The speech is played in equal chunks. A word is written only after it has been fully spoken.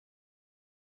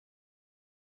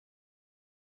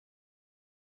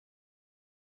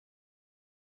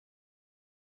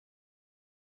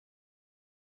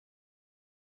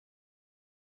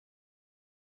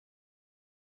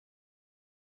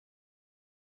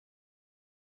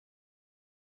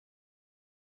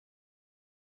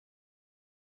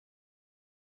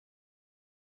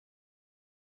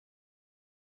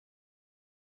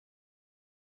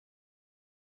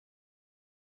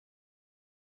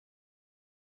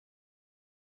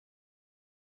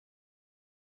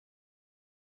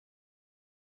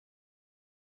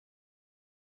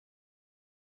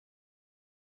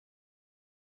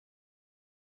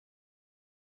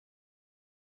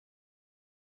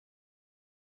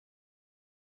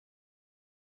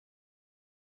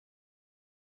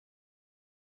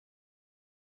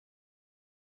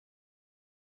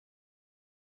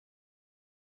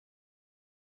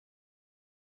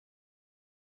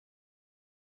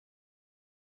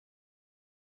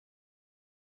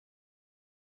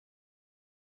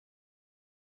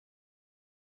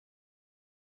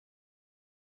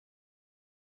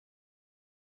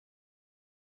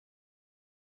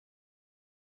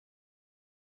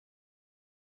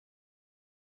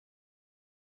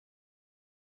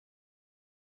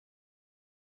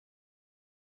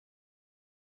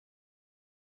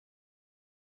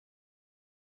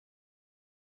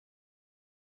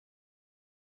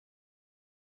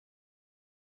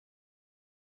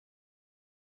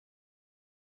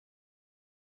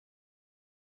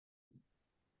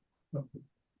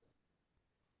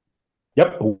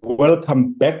Yep,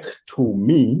 welcome back to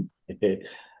me.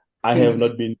 I have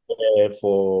not been there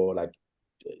for like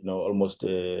almost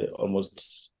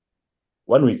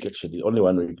 1 week actually, only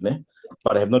 1 week, né?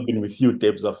 But I have not been with you,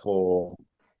 Debza, for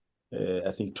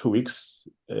I think 2 weeks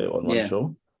on one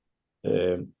show.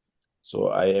 So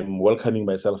I am welcoming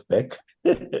myself back.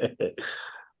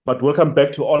 But welcome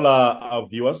back to all our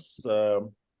viewers,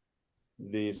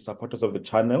 the supporters of the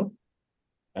channel,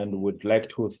 and would like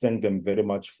to thank them very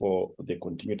much for the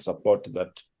continued support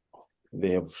that they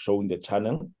have shown the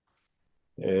channel.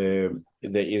 There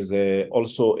is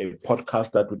also a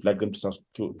podcast that we'd like them to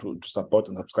support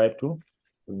and subscribe to,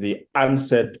 the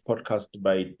Unsaid podcast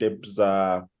by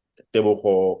Debza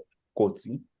Tebogo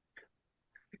Kotsi.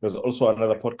 There's also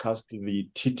another podcast, the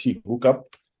TT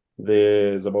Hookup.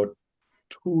 There's about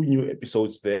 2 new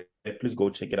episodes there. Please go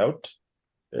check it out.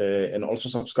 And also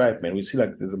subscribe, man. We see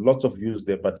like there's lots of views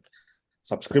there, but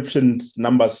subscriptions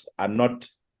numbers are not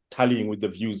tallying with the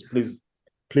views. Please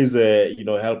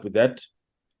help with that.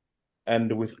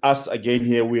 And with us again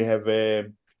here, we have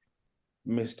Mr.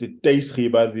 Thys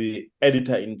Khiba, the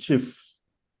editor-in-chief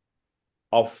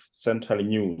of Central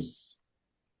News,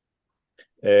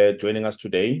 joining us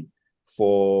today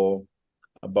for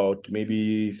about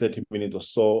maybe 30 minutes or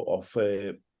so of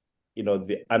the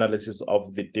analysis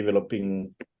of the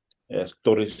developing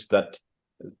stories that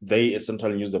they,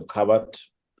 Central News, have covered,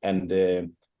 and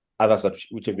others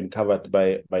which have been covered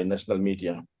by national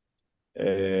media.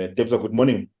 Debza, good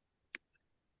morning.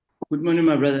 Good morning,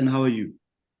 my brother, and how are you?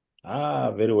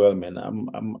 Very well, man.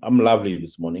 I'm lovely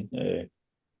this morning.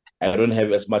 I don't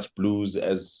have as much blues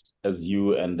as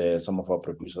you and some of our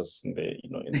producers in the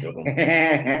room.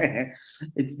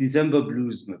 It's December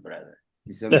blues, my brother.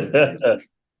 It's December blues.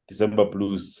 December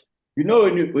blues. You know,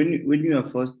 when you are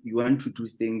forced, you want to do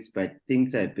things, but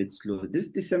things are a bit slow. This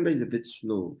December is a bit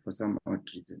slow for some odd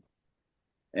reason.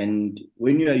 And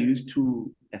when you are used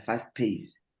to a fast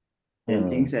pace, then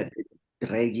things are a bit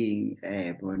dragging.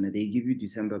 They give you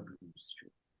December blues.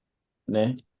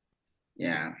 Ne?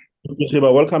 Yeah.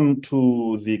 Welcome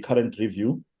to the current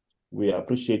review. We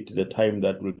appreciate the time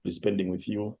that we'll be spending with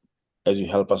you as you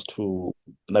help us to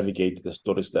navigate the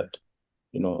stories that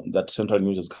that Central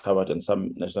News has covered and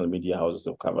some national media houses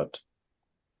have covered.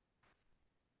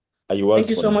 Are you well? Thank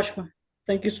you so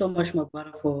much, my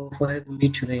brother, for having me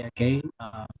today again.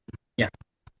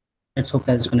 Let's hope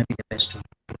that it's going to be the best one.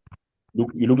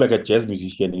 You look like a jazz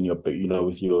musician in your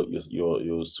with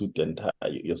your suit and the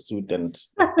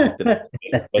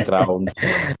background.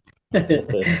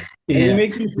 It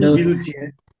makes me feel guilty.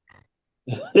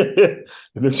 It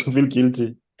makes you feel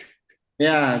guilty.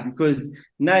 Yeah, because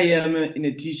now I'm in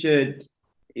a t-shirt.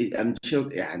 I'm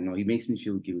chilled. Yeah, no, he makes me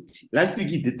feel guilty. Last week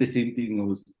he did the same thing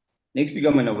also. Next week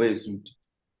I'm gonna wear a suit.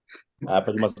 But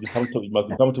you must be comfortable. You must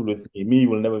be comfortable with me. You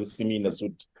will never see me in a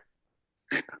suit.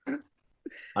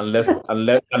 Unless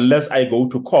I go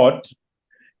to court.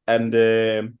 And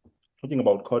talking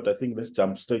about court, I think let's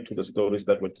jump straight to the stories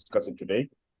that we're discussing today.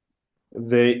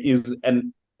 There is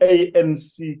an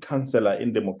ANC councillor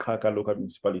in the Machaka local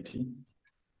municipality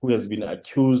who has been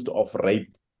accused of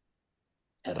rape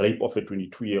of a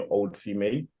 22-year-old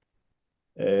female.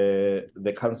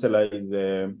 The councillor is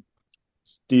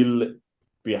still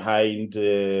behind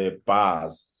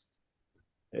bars,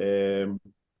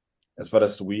 as far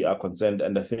as we are concerned,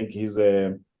 and I think he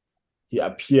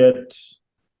appeared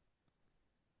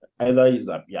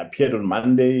on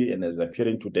Monday and is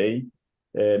appearing today.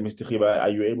 Mr. Khiba, are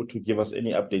you able to give us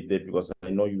any update there? Because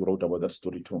I know you wrote about that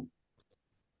story too.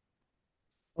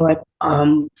 All right.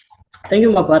 Thank you,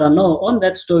 my brother. No, on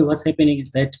that story, what's happening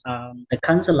is that the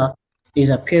councillor is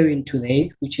appearing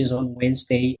today, which is on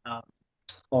Wednesday,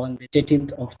 on the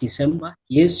 13th of December.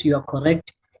 Yes, you are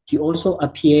correct. He also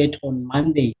appeared on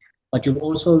Monday, but you'll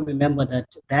also remember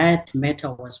that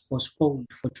matter was postponed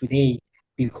for today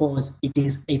because it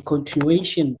is a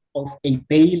continuation of a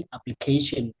bail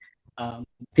application.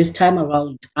 This time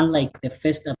around, unlike the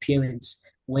first appearance,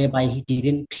 whereby he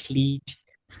didn't plead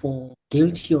for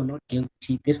guilty or not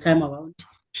guilty, this time around,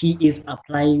 he is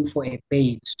applying for a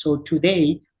bail. So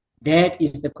today, that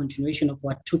is the continuation of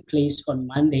what took place on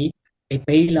Monday. A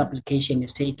bail application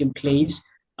is taking place.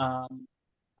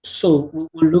 So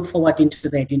we'll look forward into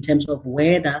that in terms of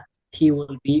whether he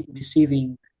will be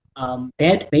receiving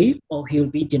that bail or he'll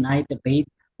be denied the bail,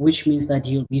 which means that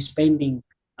he'll be spending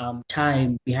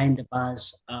time behind the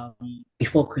bars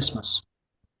before Christmas.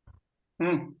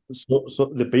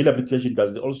 So the bail application,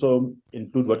 does it also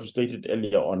include what you stated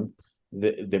earlier on,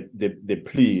 the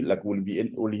plea? Like,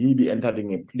 will he be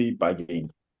entering a plea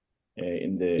bargain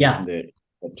in the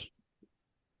court?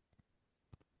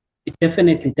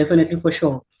 Definitely for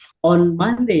sure. On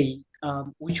Monday,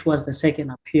 which was the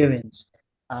second appearance,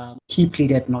 he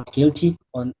pleaded not guilty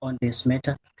on this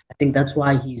matter. I think that's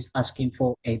why he's asking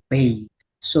for a bail.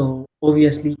 So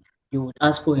obviously, you would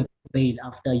ask for a bail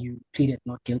after you pleaded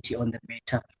not guilty on the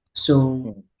matter.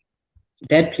 So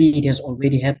that plea has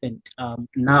already happened.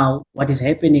 Now, what is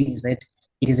happening is that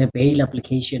it is a bail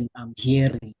application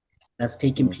hearing that's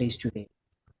taking place today.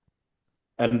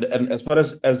 And as far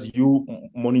as you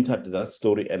monitored that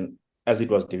story and as it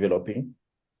was developing,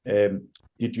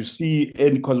 did you see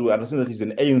any, because we understand that he's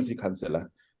an ANC councillor,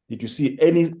 did you see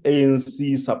any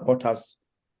ANC supporters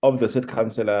of the said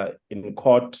councillor in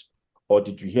court, or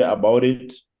did you hear about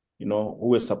it, who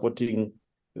were supporting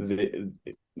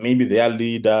maybe their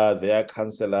leader, their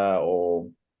councillor, or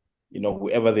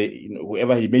whoever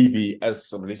he may be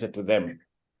as related to them?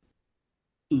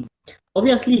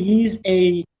 Obviously, he's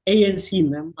a ANC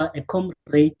member, a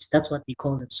comrade, that's what they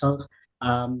call themselves,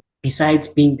 besides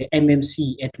being the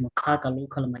MMC at Machaka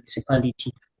Local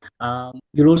Municipality.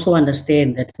 You'll also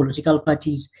understand that political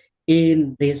parties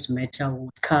in this matter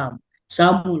would come.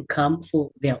 Some will come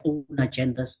for their own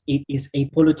agendas. It is a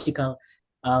political,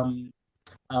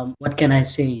 what can I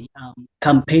say,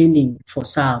 campaigning for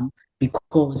some,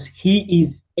 because he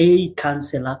is a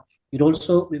councillor. You'd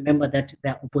also remember that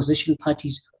there are opposition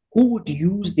parties who would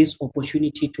use this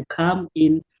opportunity to come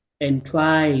in and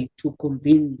try to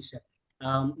convince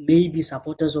maybe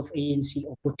supporters of ANC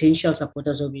or potential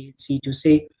supporters of ANC to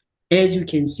say, as you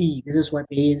can see, this is what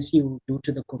the ANC will do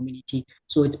to the community,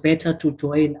 so it's better to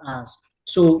join us.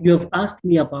 So you have asked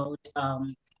me about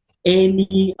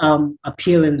any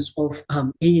appearance of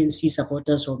ANC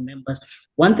supporters or members.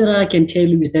 One thing I can tell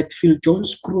you is that Phil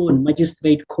Jones Kroon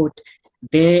Magistrate Court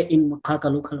there in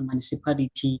Machaka Local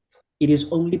Municipality, it is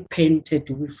only painted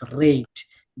with red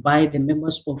by the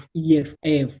members of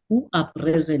EFF who are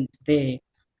present there.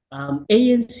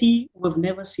 ANC, we've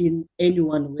never seen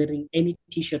anyone wearing any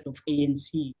t-shirt of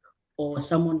ANC or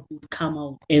someone who would come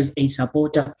out as a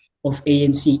supporter of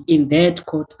ANC in that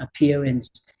court appearance,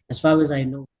 as far as I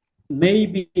know.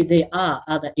 Maybe there are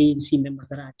other ANC members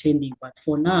that are attending, but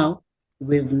for now,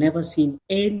 we've never seen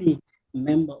any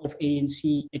member of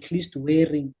ANC at least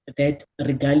wearing that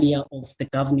regalia of the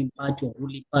governing party or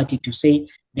ruling party to say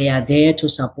they are there to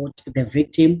support the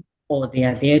victim or they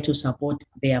are there to support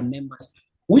their members,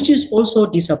 which is also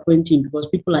disappointing because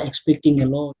people are expecting a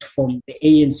lot from the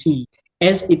ANC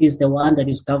as it is the one that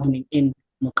is governing in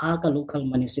Machaka Local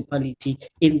Municipality.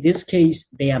 In this case,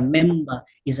 their member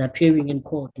is appearing in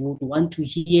court. We would want to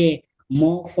hear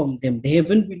more from them. They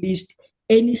haven't released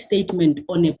any statement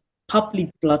on a public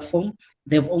platform.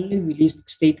 They've only released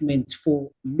statements for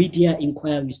media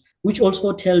inquiries, which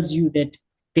also tells you that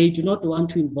they do not want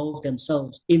to involve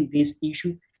themselves in this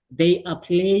issue. They are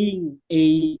playing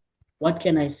a, what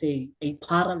can I say, a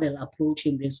parallel approach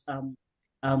in this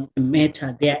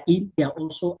matter. They are in, they are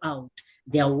also out.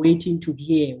 They are waiting to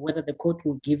hear whether the court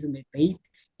will give him a bail.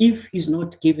 If he's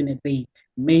not given a bail,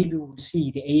 maybe we'll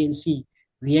see the ANC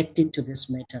reacting to this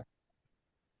matter.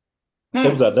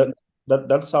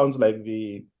 That sounds like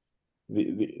the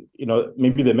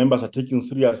maybe the members are taking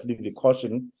seriously the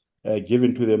caution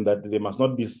given to them that they must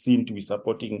not be seen to be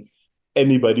supporting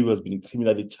anybody who has been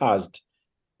criminally charged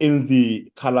in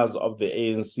the colors of the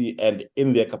ANC and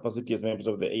in their capacity as members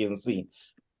of the ANC.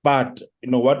 But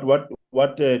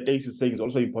what Thys is saying is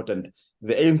also important.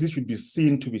 The ANC should be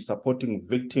seen to be supporting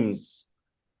victims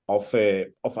of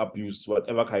abuse,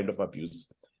 whatever kind of abuse.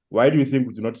 Why do you think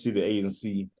we do not see the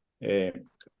ANC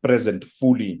present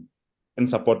fully in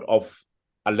support of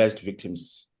alleged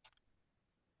victims?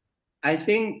 I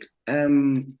think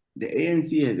the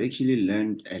ANC has actually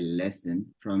learned a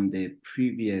lesson from the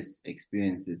previous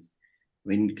experiences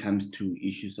when it comes to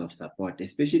issues of support,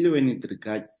 especially when it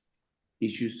regards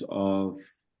issues of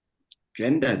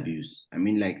gender abuse. I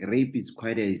mean, like rape is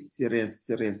quite a serious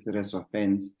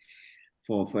offense.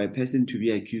 For a person to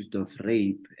be accused of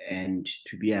rape and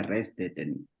to be arrested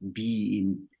and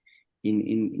be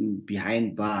in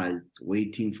behind bars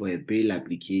waiting for a bail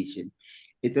application,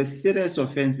 it's a serious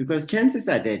offense because chances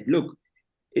are that, look,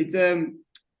 it's a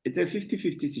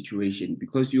 50-50 situation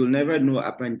because you'll never know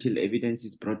up until evidence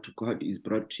is brought to court, is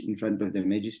brought in front of the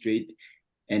magistrate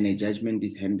and a judgment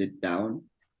is handed down.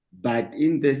 But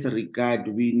in this regard,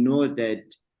 we know that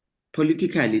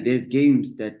politically there's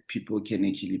games that people can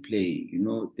actually play.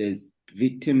 There's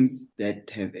victims that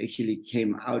have actually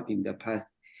came out in the past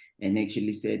and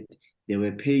actually said they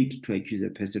were paid to accuse a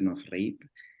person of rape.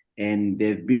 And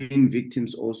there have been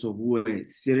victims also who were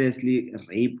seriously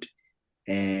raped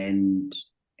and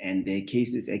their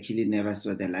cases actually never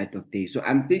saw the light of day. So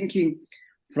I'm thinking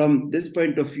from this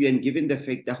point of view, and given the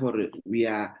fact that we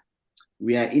are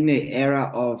in an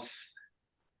era of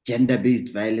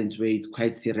gender-based violence where it's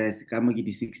quite serious,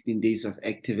 the 16 days of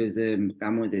activism,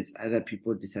 there's other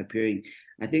people disappearing,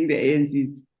 I think the ANC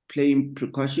is playing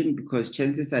precaution, because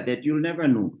chances are that you'll never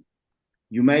know.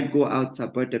 You might go out,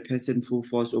 support a person full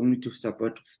force, only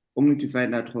to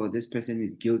find out, oh, this person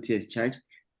is guilty as charged.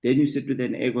 Then you sit with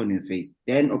an egg on your face.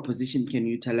 Then opposition can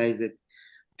utilize it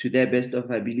to their best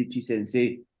of abilities and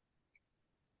say,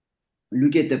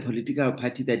 look at the political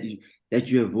party that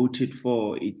you have voted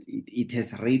for. It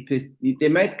has rapists. They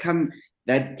might come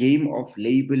that game of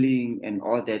labeling and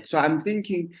all that. So I'm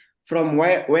thinking from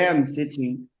where I'm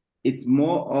sitting, it's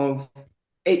more of,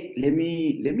 hey, let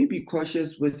me be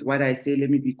cautious with what I say. Let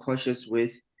me be cautious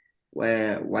with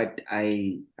what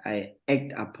I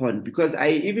act upon. Because I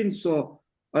even saw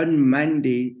on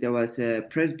Monday, there was a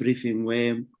press briefing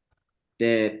where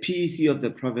the PEC of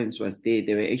the province was there.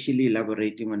 They were actually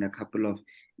elaborating on a couple of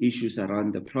issues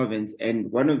around the province. And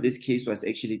one of this case was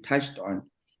actually touched on.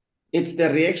 It's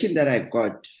the reaction that I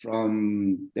got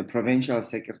from the provincial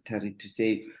secretary to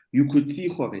say, you could see,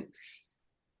 Jorge,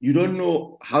 you don't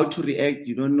know how to react.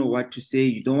 You don't know what to say.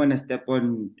 You don't want to step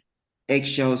on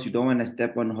eggshells. You don't want to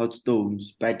step on hot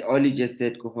stones. But all he just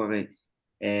said, Jorge,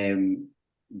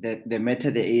 the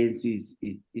matter, the ANC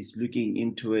is looking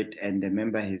into it, and the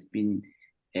member has been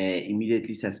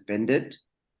immediately suspended.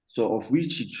 So of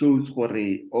which it shows,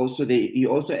 he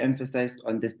also emphasized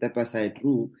on the step aside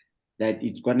rule that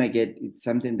it's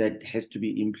something that has to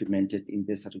be implemented in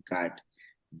this regard.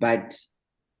 But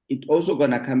it's also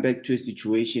gonna come back to a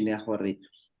situation where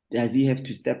does he have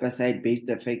to step aside based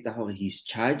on the fact that he's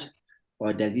charged,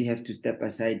 or does he have to step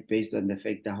aside based on the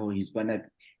fact that he's gonna,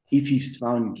 if he's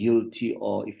found guilty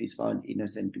or if he's found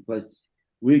innocent? Because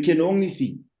we can only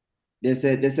see there's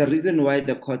a reason why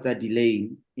the courts are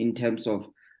delaying in terms of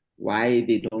why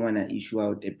they don't want to issue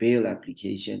out a bail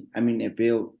application. I mean, they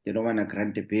don't want to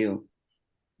grant a bail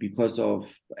because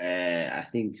of, I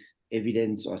think,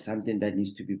 evidence or something that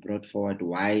needs to be brought forward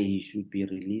why he should be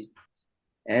released.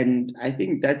 And I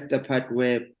think that's the part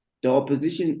where the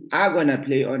opposition are going to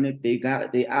play on it. They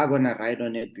are going to ride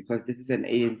on it, because this is an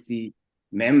ANC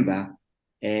member,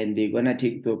 and they're going to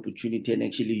take the opportunity and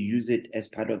actually use it as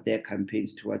part of their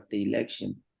campaigns towards the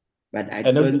election. But as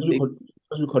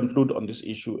we conclude on this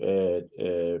issue,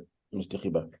 Mr.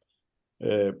 Khiba,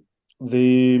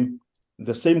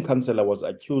 the same councillor was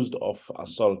accused of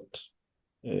assault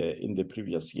in the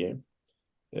previous year,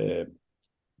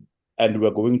 and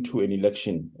we're going to an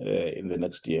election in the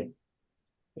next year.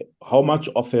 How much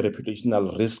of a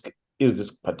reputational risk is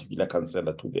this particular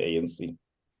councillor to the ANC?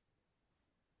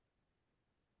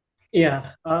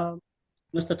 Yeah,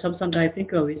 Mr. Thompson, I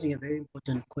think you're raising a very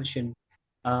important question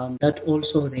that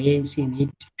also the ANC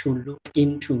need to look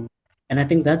into. And I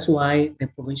think that's why the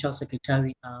provincial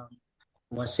secretary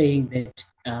was saying that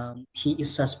he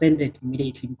is suspended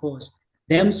immediately, because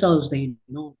themselves, they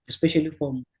know, especially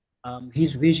from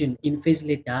his vision in Thys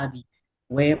Khiba,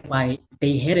 whereby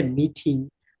they had a meeting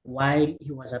while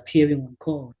he was appearing on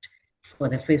court for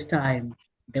the first time.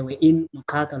 They were in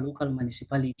Machaka local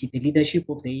municipality, the leadership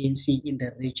of the ANC in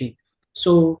the region.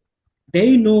 So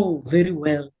they know very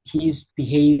well his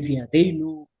behavior. They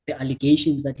know the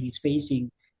allegations that he's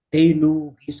facing. They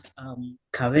know his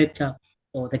character,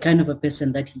 or the kind of a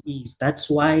person that he is. That's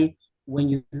why when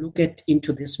you look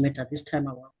into this matter this time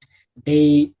around,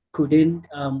 they couldn't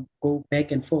go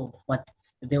back and forth, but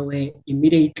they were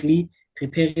immediately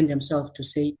preparing themselves to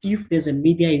say, if there's a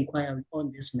media inquiry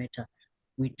on this matter,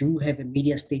 we do have a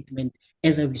media statement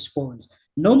as a response.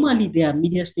 Normally, their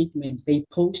media statements, they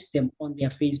post them on their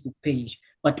Facebook page,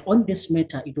 but on this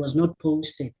matter, it was not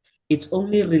posted. It's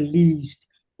only released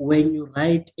when you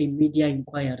write a media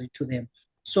inquiry to them.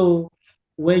 So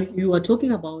when you are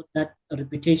talking about that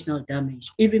reputational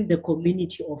damage, even the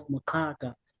community of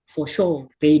Machaka, for sure,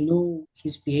 they know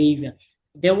his behavior.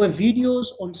 There were videos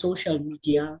on social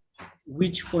media,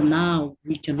 which for now,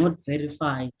 we cannot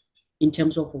verify in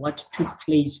terms of what took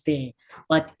place there.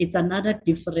 But it's another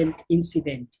different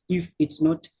incident if it's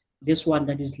not this one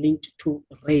that is linked to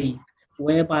rape,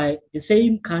 whereby the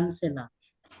same councillor,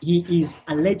 he is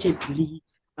allegedly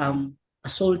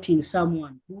assaulting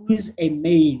someone who is a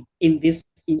male in this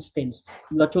instance.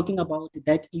 You are talking about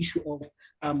that issue of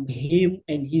him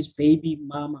and his baby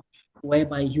mama,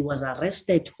 whereby he was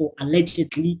arrested for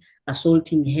allegedly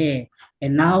assaulting her.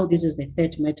 And now this is the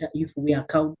third matter if we are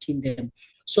counting them.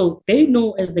 So they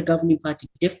know, as the governing party,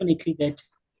 definitely that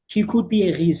he could be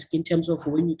a risk in terms of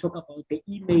when you talk about the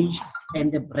image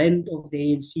and the brand of the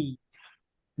ANC,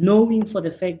 knowing for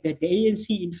the fact that the ANC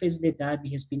in Thys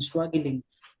Khiba has been struggling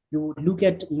You would look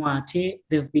at Mwate,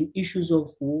 there have been issues of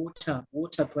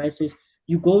water crisis.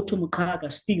 You go to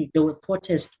Machaka, still there were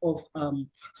protests of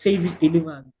service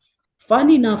delivery.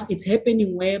 Funny enough, it's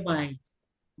happening whereby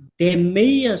the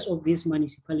mayors of these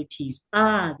municipalities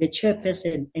are the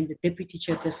chairperson and the deputy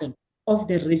chairperson of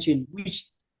the region, which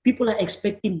people are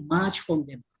expecting much from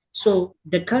them. So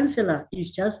the councillor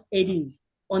is just adding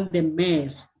on the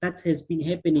mess that has been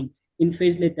happening in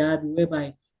Thys Khiba,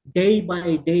 whereby day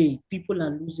by day people are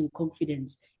losing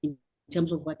confidence in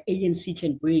terms of what ANC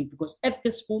can bring, because at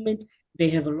this moment they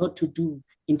have a lot to do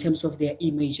in terms of their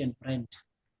image and brand.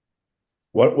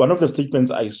 One of the statements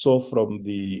I saw from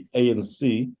the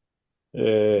ANC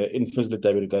in Thys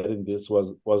Khiba regarding this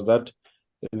was that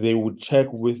they would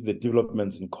check with the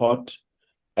developments in court,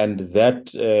 and that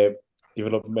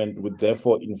development would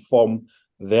therefore inform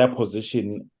their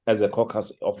position as a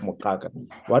caucus of Machaka.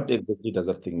 What exactly does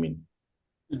that thing mean?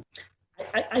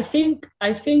 I think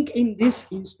in this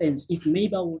instance, if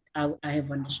maybe I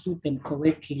have understood them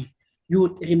correctly, you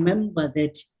would remember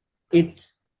that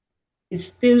it's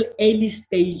still early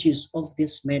stages of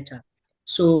this matter.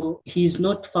 So he's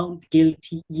not found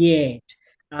guilty yet.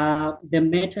 The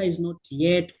matter is not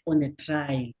yet on a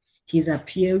trial. He's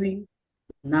appearing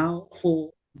now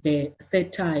for the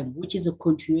third time, which is a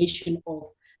continuation of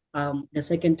the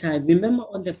second time. Remember,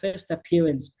 on the first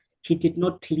appearance, he did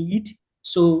not plead.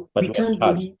 So But we can't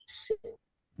really say,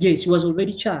 yes, he was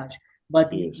already charged,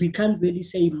 but yes, we can't really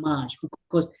say much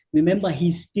because remember,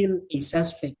 he's still a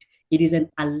suspect. It is an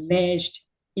alleged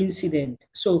incident.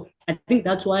 So I think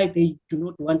that's why they do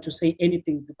not want to say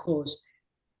anything, because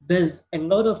there's a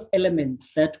lot of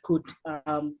elements that could,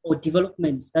 or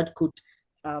developments that could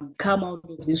come out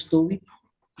of this story.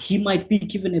 He might be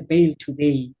given a bail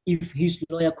today if his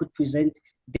lawyer could present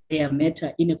their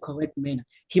matter in a correct manner.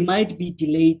 He might be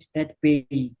delayed that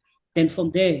bail. Then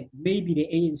from there, maybe the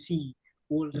ANC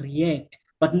will react.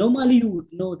 But normally you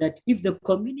would know that if the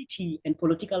community and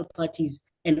political parties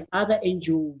and other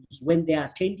NGOs, when they are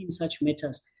attending such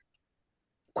matters,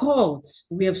 courts,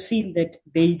 we have seen that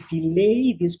they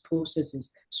delay these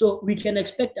processes. So we can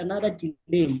expect another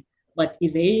delay, but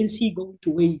is the ANC going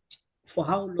to wait for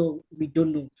how long? We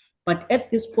don't know. But at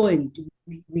this point,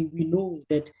 we know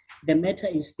that the matter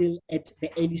is still at the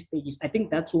early stages. I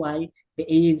think that's why the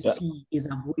ANC is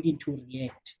avoiding to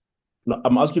react. No,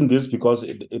 I'm asking this because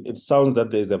it sounds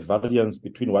that there's a variance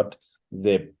between what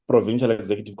the Provincial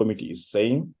Executive Committee is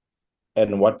saying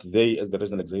and what they, as the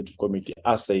Regional Executive Committee,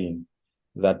 are saying,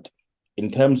 that in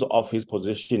terms of his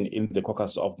position in the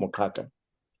caucus of Machaka,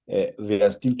 they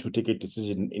are still to take a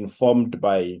decision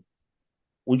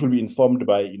which will be informed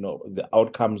by the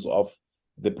outcomes of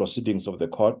the proceedings of the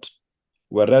court,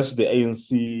 whereas the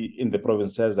ANC in the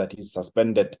province says that he's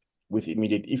suspended with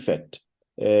immediate effect.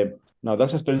 Now, that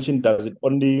suspension, does it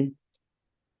only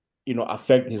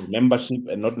affect his membership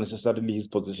and not necessarily his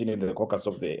position in the caucus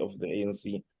of the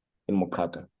ANC in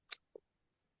Machaka?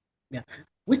 Yeah,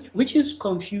 which is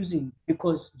confusing,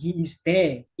 because he is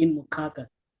there in Machaka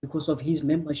because of his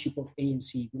membership of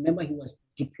ANC. Remember, he was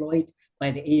deployed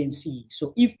by the ANC.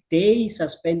 So if they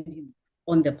suspend him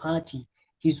on the party,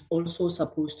 he's also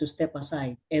supposed to step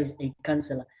aside as a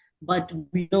councillor. But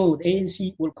we know the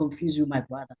ANC will confuse you, my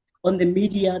brother. On the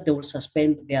media, they will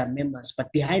suspend their members,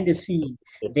 but behind the scene,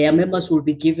 their members will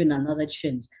be given another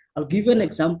chance. I'll give you an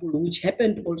example which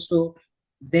happened also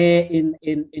there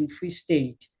in Free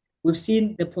State. We've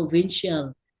seen the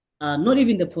provincial, not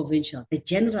even the provincial, the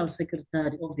general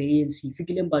secretary of the ANC,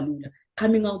 Fikile Mbalula,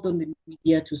 coming out on the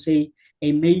media to say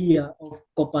a mayor of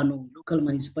Kopano local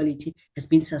municipality has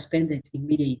been suspended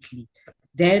immediately.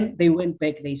 Then they went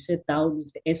back, they sat down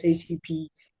with the SACP,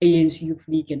 ANC Youth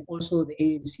League, and also the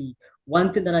ANC.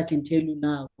 One thing that I can tell you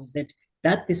now is that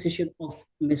that decision of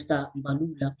Mr.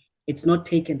 Mbalula, it's not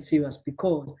taken serious,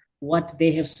 because what they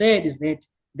have said is that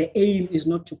the aim is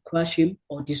not to crush him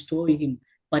or destroy him,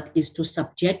 but is to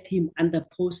subject him under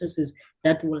processes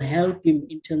that will help him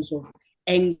in terms of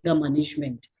anger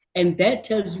management. And that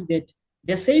tells you that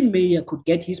the same mayor could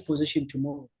get his position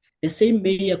tomorrow. The same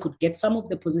mayor could get some of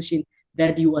the position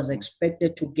that he was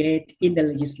expected to get in the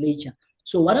legislature.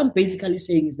 So what I'm basically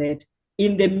saying is that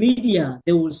in the media,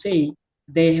 they will say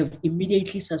they have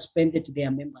immediately suspended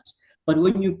their members. But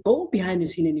when you go behind the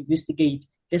scene and investigate,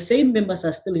 the same members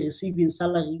are still receiving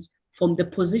salaries from the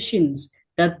positions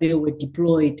that they were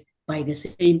deployed by the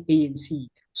same ANC.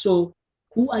 So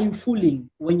who are you fooling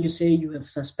when you say you have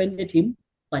suspended him,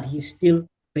 but he's still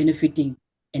benefiting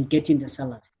and getting the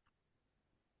salary?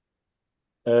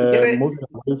 Moving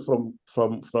away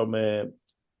from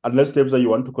unless Debza, you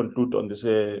want to conclude on this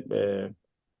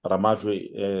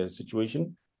Ramajoe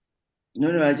situation?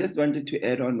 No, I just wanted to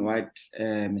add on what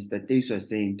Mr. Thys was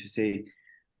saying, to say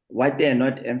what they are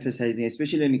not emphasizing,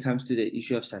 especially when it comes to the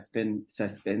issue of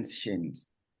suspensions.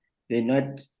 They're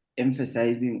not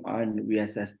emphasizing on we are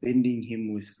suspending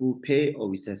him with full pay or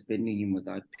we're suspending him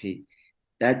without pay.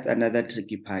 That's another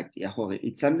tricky part.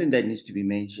 It's something that needs to be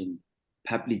mentioned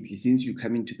publicly, since you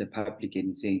come into the public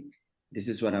and saying, this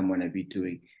is what I'm going to be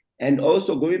doing. And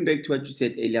also going back to what you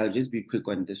said earlier, I'll just be quick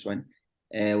on this one.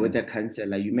 With the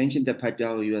councillor, you mentioned the part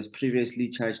how he was previously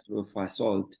charged for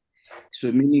assault.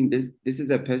 So meaning this is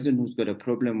a person who's got a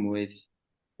problem with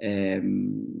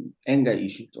anger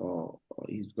issues, or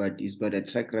he's got a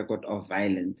track record of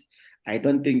violence. I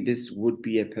don't think this would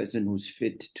be a person who's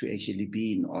fit to actually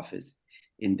be in office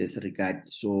in this regard.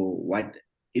 So what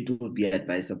it would be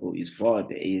advisable is for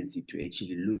the ANC to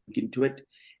actually look into it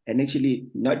and actually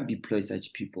not deploy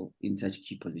such people in such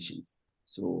key positions.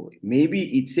 So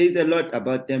maybe it says a lot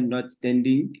about them not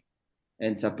standing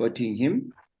and supporting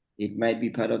him. It might be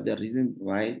part of the reason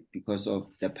why, because of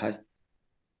the past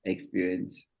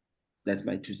experience. That's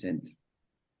my 2 cents.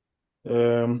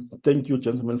 Thank you,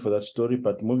 gentlemen, for that story.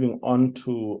 But moving on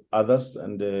to others,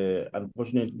 and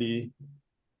unfortunately,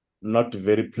 not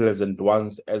very pleasant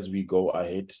ones as we go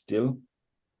ahead still.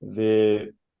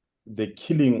 The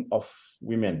killing of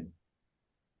women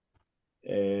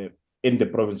in the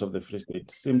province of the Free State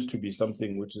seems to be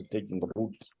something which is taking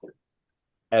root.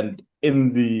 And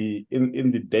in the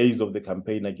days of the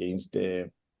campaign against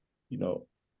the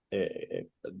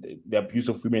abuse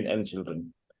of women and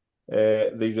children,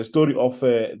 there's a story of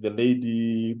the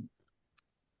lady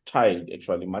child,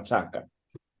 actually, Machaka.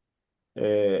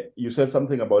 You said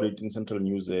something about it in Central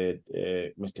News,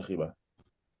 Mr. Khiba.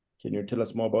 Can you tell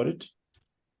us more about it?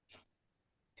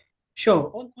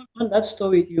 Sure. On that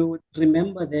story, you would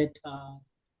remember that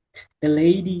the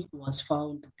lady was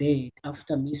found dead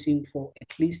after missing for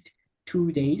at least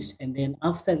 2 days. And then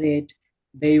after that,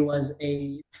 there was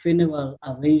a funeral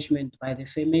arrangement by the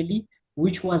family,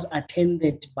 which was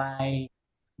attended by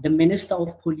the Minister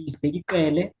of Police,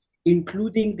 Begikele,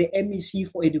 including the MEC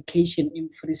for Education in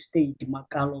Free State,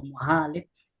 Makalo Mohale.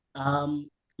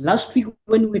 Last week,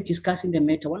 when we were discussing the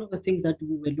matter, one of the things that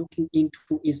we were looking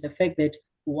into is the fact that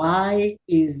why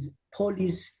is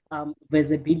police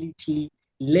visibility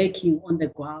lacking on the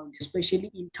ground,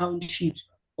 especially in townships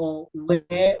or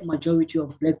where majority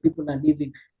of Black people are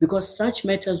living? Because such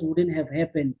matters wouldn't have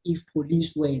happened if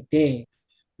police were there.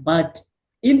 But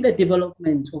in the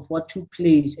development of what took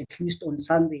place, at least on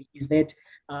Sunday, is that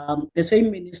the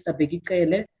same Minister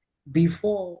Begikele,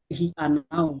 before he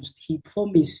announced, he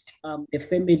promised the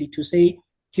family to say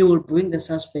he will bring the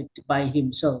suspect by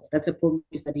himself. That's a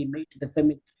promise that he made to the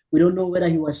family. We don't know whether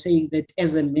he was saying that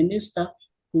as a minister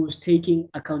who's taking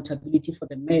accountability for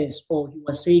the mess, or he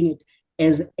was saying it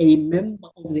as a member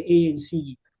of the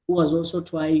ANC who was also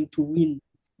trying to win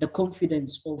the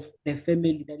confidence of the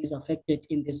family that is affected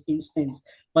in this instance.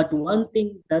 But one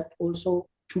thing that also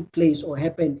took place or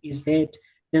happened is that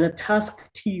there's a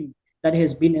task team that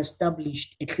has been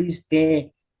established, at least there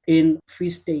in Free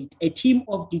State, a team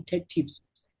of detectives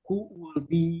who will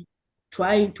be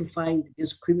trying to find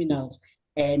these criminals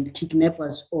and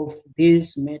kidnappers of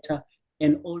this matter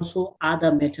and also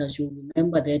other matters. You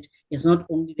remember that it's not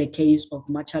only the case of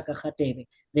Machaka Radebe.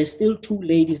 There's still 2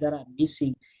 ladies that are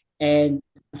missing, and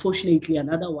unfortunately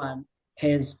another one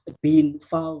has been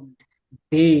found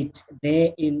dead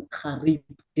there in Harib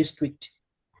district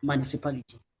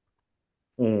municipality.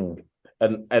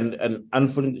 And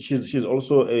unfortunately, she's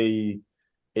also a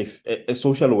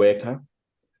social worker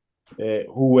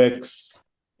who works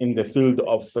in the field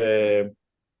of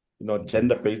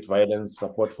gender-based violence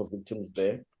support for victims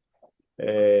there.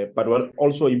 But what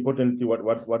also importantly,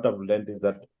 what I've learned is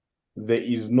that there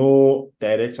is no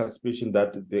direct suspicion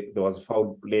that there was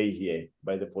foul play here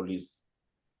by the police.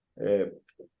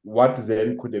 What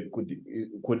then could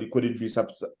it be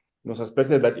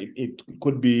suspected that it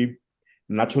could be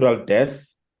natural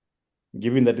death,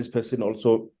 given that this person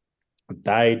also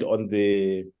died on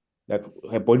the, like,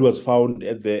 her body was found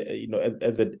at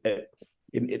the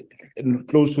in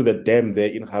close to the dam there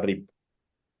in Harib.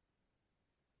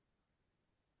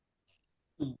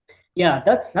 Yeah,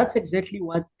 that's exactly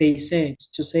what they said,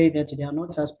 to say that they are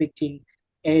not suspecting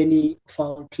any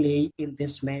foul play in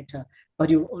this matter. But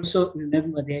you also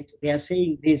remember that they are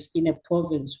saying this in a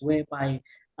province whereby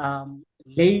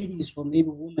ladies or maybe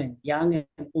women, young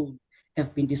and old,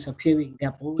 have been disappearing.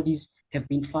 Their bodies have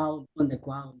been found on the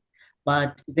ground.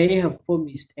 But they have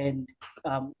promised and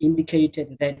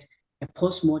indicated that a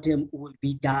postmortem will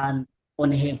be done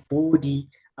on her body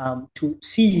to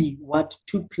see what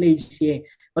took place here.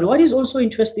 But what is also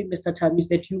interesting, Mr. Tam, is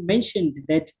that you mentioned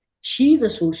that she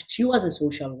was a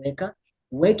social worker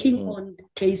working on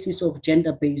cases of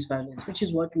gender-based violence, which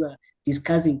is what we are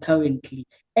discussing currently.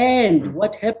 And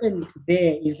what happened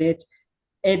there is that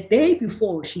a day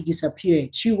before she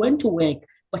disappeared, she went to work,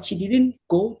 but she didn't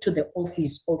go to the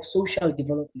Office of Social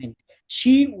Development.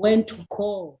 She went to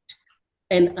court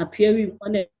and appearing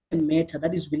on a matter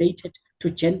that is related to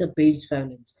gender-based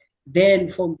violence. Then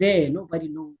from there, nobody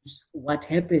knows what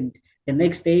happened. The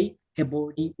next day, her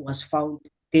body was found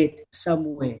dead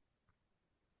somewhere.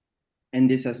 And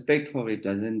the suspect for it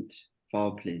doesn't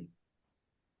foul play.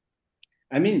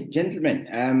 I mean, gentlemen,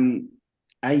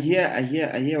 I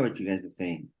hear what you guys are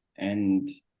saying, and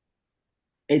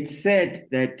it's said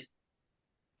that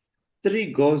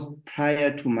 3 girls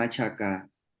prior to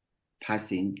Machaka's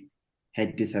passing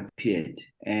had disappeared,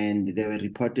 and they were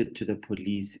reported to the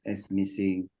police as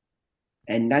missing,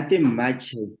 and nothing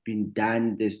much has been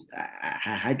done.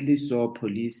 I hardly saw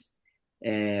police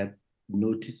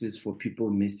notices for people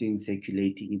missing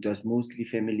circulating. It was mostly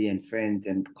family and friends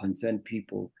and concerned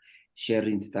people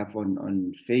sharing stuff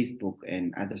on Facebook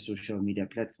and other social media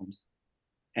platforms.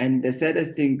 And the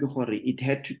saddest thing, it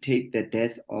had to take the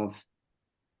death of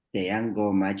the young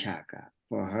girl Machaka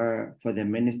for the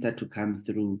minister to come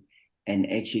through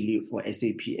and actually for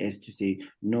SAPS to say,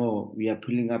 no, we are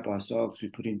pulling up our socks,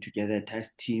 we're putting together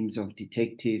task teams of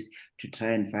detectives to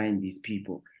try and find these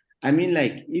people. I mean,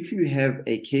 like, if you have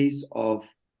a case of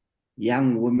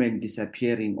young women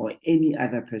disappearing or any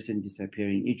other person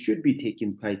disappearing, it should be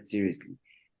taken quite seriously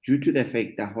due to the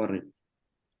fact that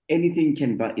anything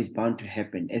is bound to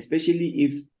happen, especially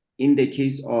if in the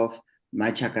case of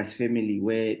Machaka's family,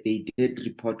 where they did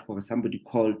report or somebody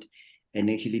called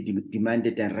and actually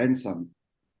demanded a ransom.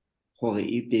 Or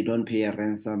if they don't pay a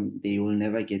ransom, they will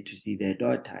never get to see their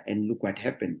daughter. And look what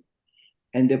happened.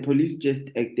 And the police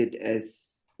just acted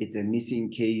as it's a missing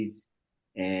case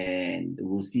and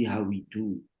we'll see how we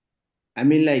do. I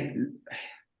mean, like,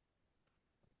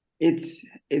 I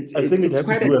think it has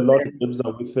to do a lot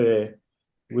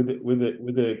with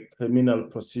the Criminal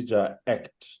Procedure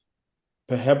Act.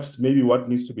 Perhaps maybe what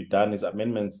needs to be done is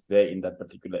amendments there in that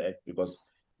particular act, because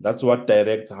that's what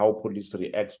directs how police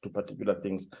react to particular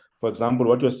things. For example,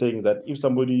 what you're saying is that if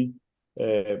somebody,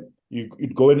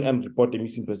 you'd go in and report a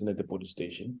missing person at the police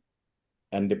station,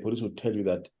 and the police would tell you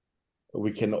that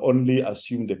we can only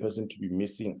assume the person to be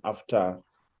missing after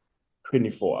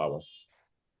 24 hours.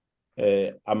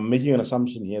 I'm making an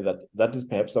assumption here that that is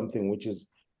perhaps something which is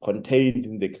contained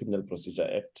in the Criminal Procedure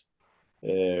Act.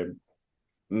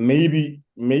 Maybe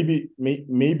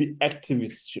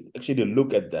activists should actually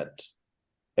look at that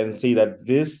and say that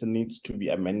this needs to be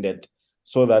amended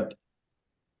so that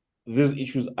these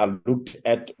issues are looked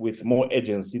at with more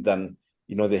urgency than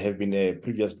they have been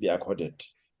previously accorded.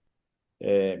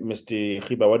 Mr.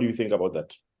 Khiba, what do you think about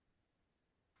that?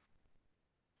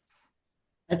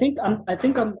 I think I'm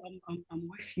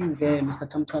with you there, Mr.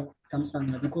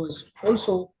 Tamsanga, because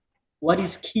also what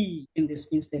is key in this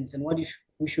instance and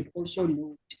we should also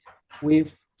note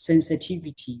with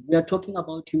sensitivity. We are talking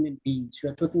about human beings. We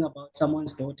are talking about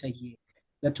someone's daughter here.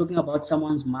 We are talking about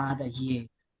someone's mother here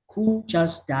who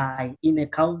just died in a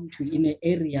country, in an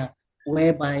area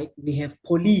whereby we have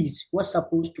police who are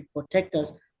supposed to protect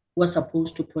us, who are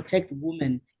supposed to protect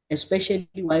women, especially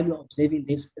while we're observing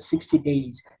this 60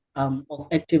 days of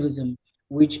activism,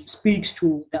 which speaks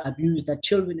to the abuse that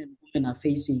children and women are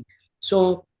facing.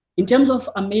 So in terms of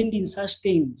amending such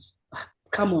things,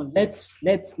 come on, let's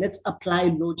apply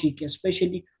logic,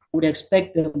 especially would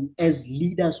expect them as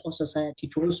leaders of society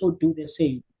to also do the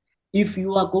same. If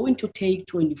you are going to take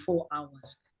 24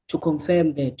 hours to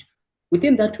confirm that,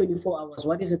 within that 24 hours,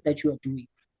 what is it that you are doing?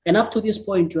 And up to this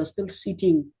point, you are still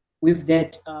sitting with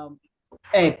that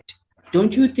act.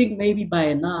 Don't you think maybe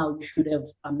by now you should have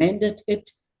amended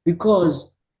it?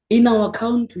 Because in our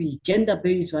country,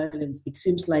 gender-based violence, it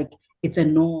seems like it's a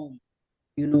norm.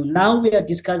 Now we are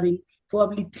discussing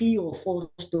probably 3 or 4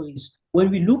 stories. When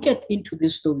we look into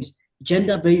these stories,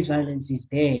 gender-based violence is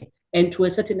there. And to a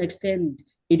certain extent,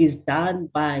 it is done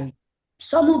by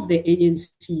some of the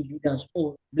ANC leaders,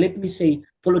 or let me say,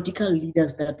 political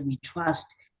leaders that we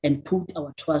trust and put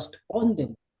our trust on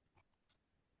them.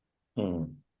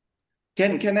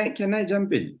 Can I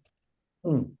jump in?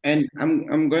 And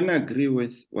I'm gonna agree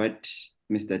with what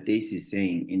Mr. Thys is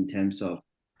saying in terms of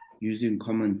using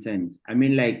common sense. I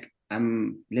mean, like,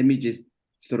 let me just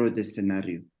throw this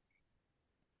scenario.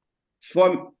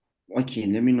 Okay,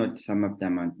 let me not sum up the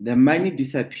amount. The money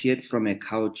disappeared from a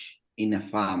couch in a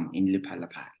farm in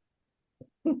Lephalaphala.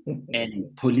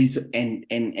 And police and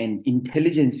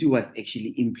intelligence was actually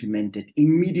implemented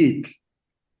immediately.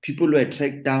 People were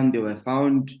tracked down, they were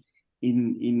found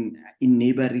in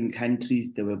neighboring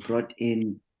countries, they were brought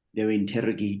in, they were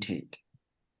interrogated.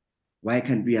 Why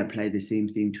can't we apply the same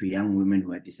thing to young women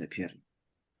who are disappearing?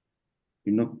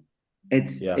 You know,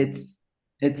 it's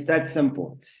that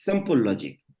simple. Simple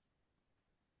logic.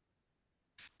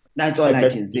 That's all I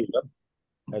can say.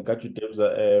 I got you,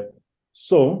 Debza.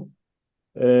 So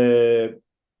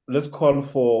let's call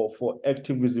for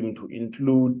activism to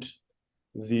include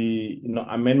the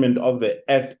amendment of the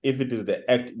act, if it is the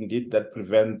act indeed that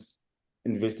prevents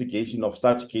investigation of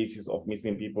such cases of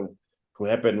missing people to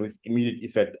happen with immediate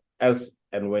effect as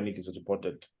and when it is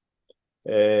reported.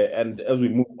 And as we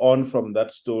move on from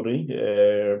that story,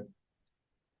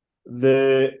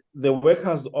 the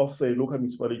workers of a local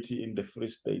municipality in the Free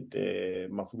State,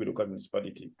 Mafube Local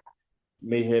municipality,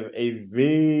 may have a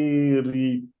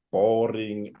very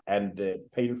boring and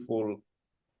painful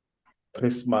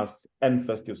Christmas and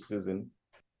festive season,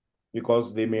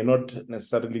 because they may not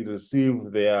necessarily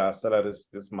receive their salaries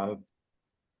this month,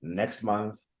 next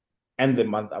month, and the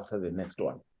month after the next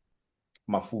one.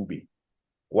 Mafube,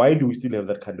 why do we still have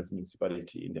that kind of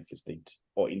municipality in the Free State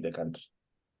or in the country?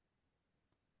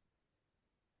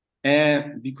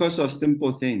 Because of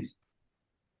simple things.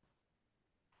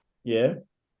 Yeah.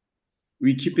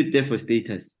 We keep it there for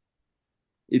status.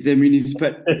 It's a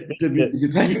municipality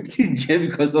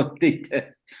because of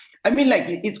status. I mean, like,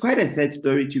 it's quite a sad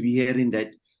story to be hearing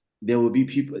that there will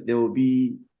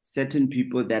be certain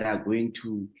people that are going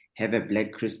to have a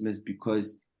Black Christmas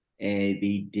because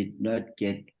they did not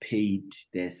get paid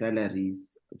their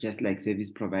salaries, just like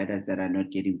service providers that are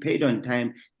not getting paid on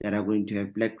time that are going to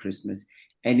have Black Christmas.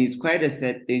 And it's quite a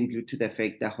sad thing due to the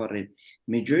fact that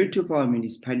majority of our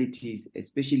municipalities,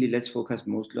 especially let's focus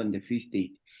mostly on the Free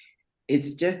State,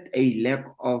 it's just a lack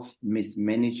of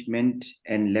mismanagement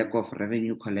and lack of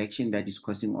revenue collection that is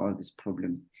causing all these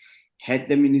problems. Had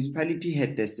the municipality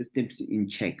had their systems in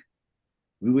check,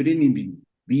 we wouldn't even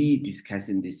be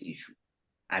discussing this issue.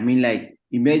 I mean, like,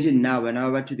 imagine now when they're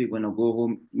going to go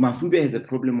home, Mafube has a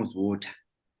problem with water.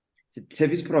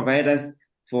 Service providers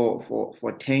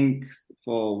for tanks,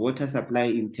 for water supply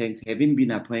in tanks haven't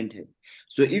been appointed.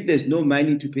 So if there's no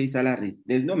money to pay salaries,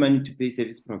 there's no money to pay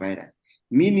service providers,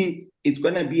 meaning it's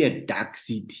going to be a dark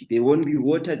city. There won't be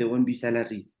water, there won't be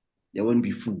salaries, there won't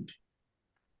be food.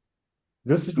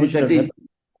 This situation has happened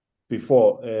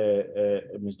before,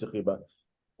 Mr. Khiba.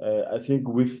 I think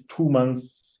with 2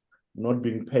 months not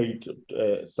being paid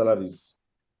salaries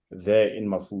there in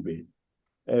Mafube.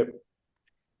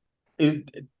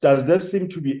 Does there seem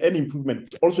to be any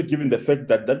improvement, also given the fact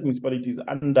that that municipality is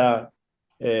under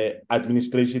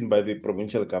administration by the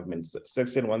provincial government,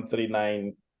 Section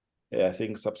 139, I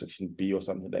think subsection B or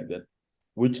something like that,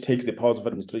 which takes the powers of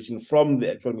administration from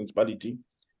the actual municipality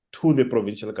to the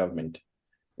provincial government?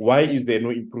 Why is there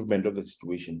no improvement of the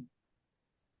situation?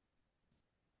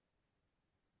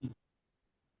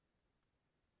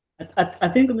 I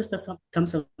think, Mr.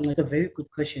 Thompson, it's a very good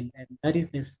question, and that is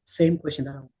the same question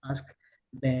that I will ask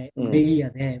the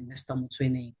mayor there, Mr.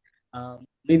 Motsweni.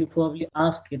 Maybe probably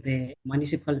ask the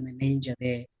municipal manager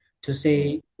there to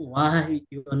say why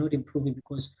you are not improving,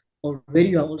 because already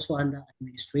you are also under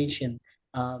administration.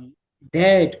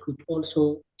 That could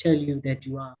also tell you that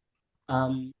you are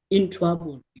in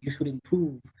trouble. You should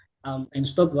improve and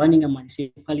stop running a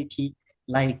municipality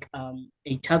like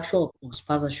a tuck shop or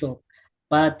spaza shop.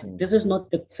 But this is not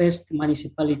the first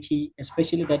municipality,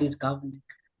 especially that is governed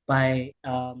by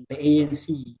the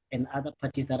ANC and other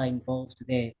parties that are involved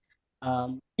there.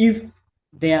 If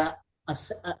their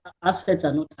assets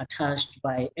are not attached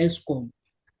by ESCOM,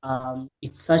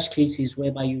 it's such cases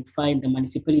whereby you find the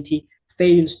municipality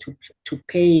fails to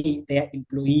pay their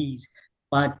employees.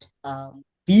 But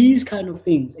these kind of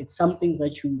things, it's something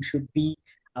that you should be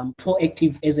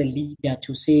proactive as a leader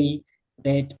to say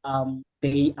that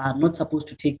they are not supposed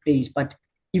to take place. But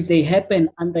if they happen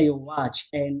under your watch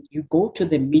and you go to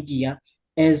the media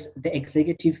as the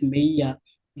executive mayor,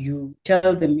 you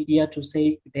tell the media to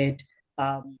say that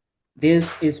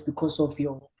this is because of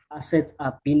your assets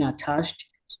are being attached,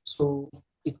 so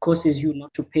it causes you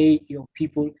not to pay your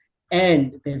people,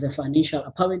 and there's a financial,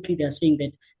 apparently they're saying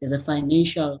that there's a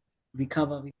financial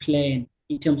recovery plan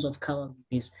in terms of covering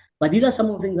this. But these are some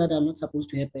of the things that are not supposed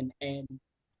to happen, and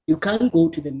you can't go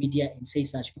to the media and say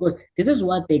such, because this is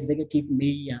what the executive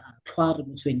mayor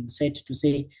said, to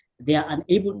say they are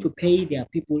unable to pay their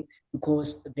people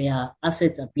because their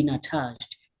assets have been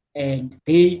attached, and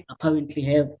they apparently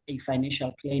have a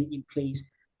financial plan in place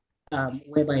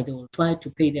whereby they will try to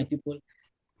pay their people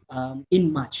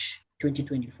in March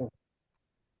 2024.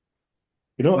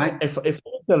 You know, a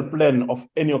financial plan of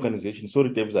any organization,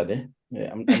 sorry, Debza,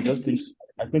 I'm just thinking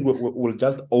I think we'll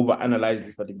just overanalyze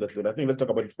this particular thing. I think let's talk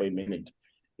about it for a minute,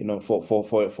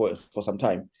 for some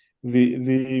time.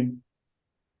 The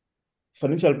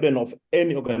financial plan of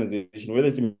any organization, whether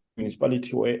it's a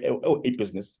municipality or a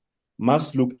business,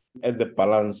 must look at the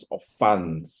balance of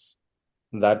funds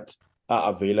that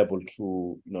are available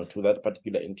to that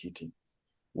particular entity.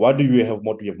 What do you have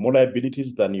more? Do you have more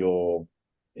liabilities than your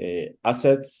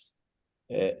assets?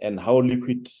 And how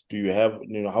liquid do you have?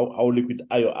 How liquid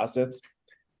are your assets?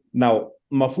 Now,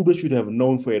 Mafube should have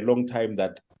known for a long time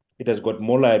that it has got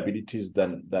more liabilities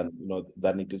than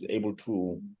it is able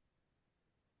to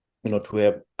to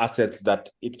have assets that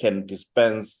it can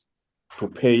dispense to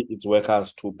pay its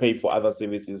workers, to pay for other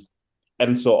services,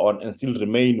 and so on, and still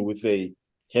remain with a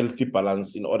healthy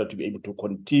balance in order to be able to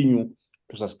continue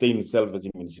to sustain itself as a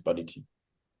municipality.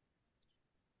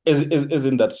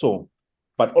 Isn't that so?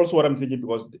 But also what I'm thinking,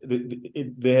 because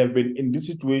they have been in this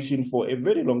situation for a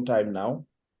very long time now,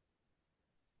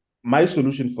 my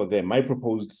solution for them, my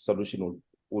proposed solution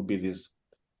would be this: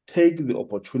 take the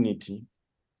opportunity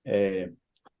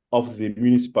of the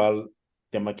municipal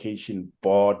demarcation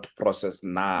board process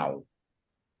now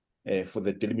for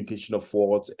the delimitation of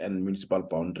wards and municipal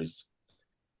boundaries.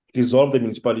 Dissolve the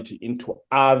municipality into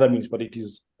other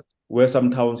municipalities, where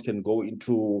some towns can go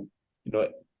into,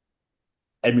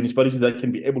 a municipality that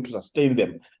can be able to sustain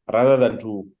them, rather than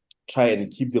to try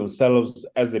and keep themselves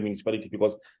as a municipality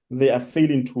because they are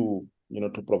failing to,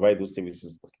 to provide those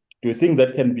services. Do you think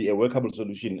that can be a workable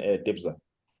solution, Debza?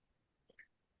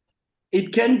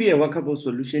 It can be a workable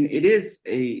solution. It is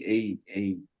a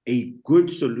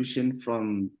good solution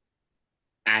from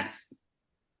us,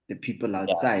 the people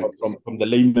outside. Yeah, from the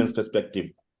layman's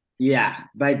perspective. Yeah,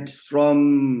 but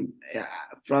from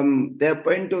their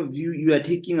point of view, you are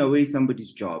taking away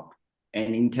somebody's job.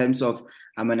 And in terms of,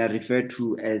 I'm going to refer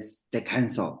to as the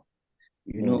council,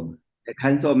 the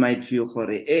council might feel,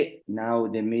 now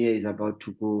the mayor is about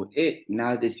to go,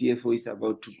 now the CFO is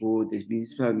about to go, the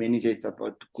municipal manager is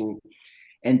about to go.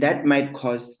 And that might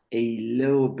cause a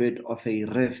little bit of a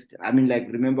rift. I mean, like,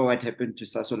 remember what happened to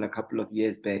Sasol a couple of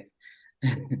years back,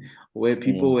 where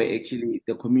people were actually,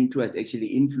 the community was actually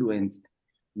influenced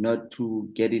not to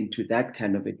get into that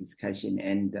kind of a discussion,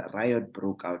 and the riot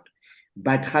broke out.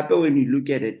 But when you look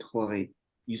at it,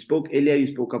 you spoke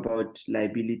about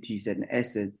liabilities and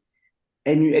assets,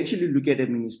 and you actually look at a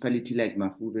municipality like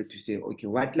Mafube to say, okay,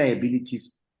 what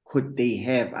liabilities could they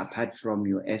have apart from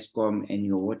your ESCOM and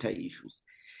your water issues?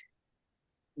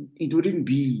 It wouldn't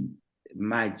be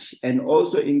much. And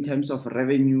also in terms of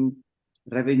revenue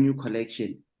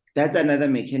collection, that's another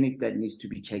mechanics that needs to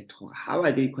be checked. How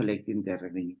are they collecting their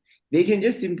revenue? They can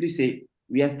just simply say,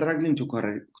 we are struggling to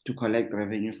collect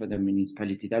revenue for the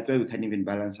municipality. That's why we can't even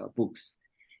balance our books.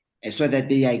 And so that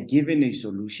they are given a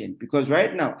solution. Because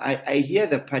right now, I hear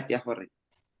the part,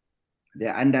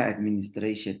 they're under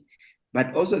administration,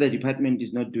 but also the department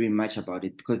is not doing much about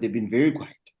it because they've been very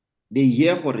quiet. They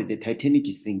hear the Titanic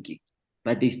is sinking,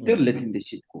 but they're still letting the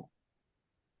shit go.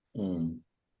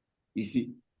 You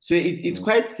see? So it's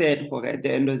quite sad at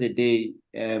the end of the day,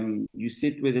 you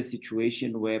sit with a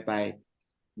situation whereby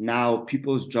now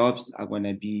people's jobs are going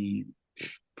to be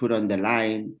put on the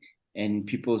line, and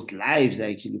people's lives are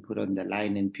actually put on the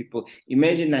line. And people,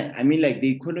 imagine, the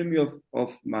economy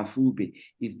of Mafube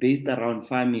is based around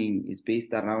farming, is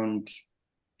based around,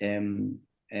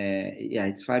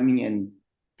 it's farming and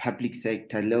public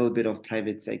sector, a little bit of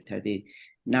private sector there.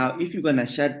 Now, if you're going to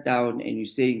shut down and you're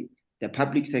saying the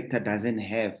public sector doesn't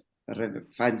have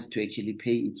funds to actually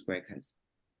pay its workers,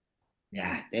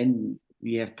 then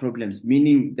we have problems.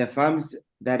 Meaning the farms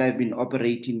that have been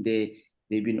operating there,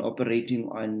 they've been operating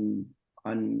on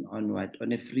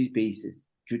a free basis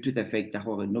due to the fact that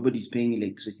nobody's paying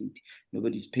electricity,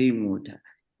 nobody's paying water.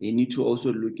 They need to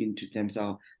also look into terms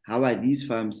of how are these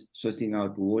farms sourcing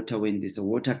out water when there's a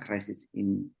water crisis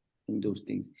in those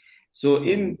things. So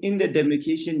in the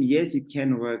demarcation, yes, it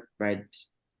can work, but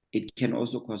it can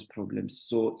also cause problems.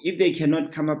 So if they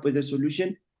cannot come up with a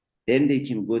solution, then they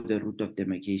can go the route of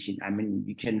demarcation. I mean,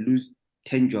 you can lose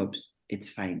 10 jobs. It's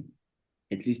fine.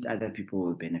 At least other people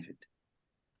will benefit.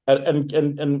 And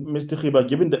Mr. Khiba,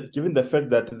 given the fact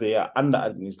that they are under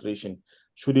administration,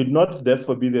 should it not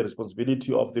therefore be the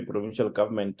responsibility of the provincial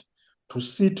government to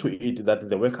see to it that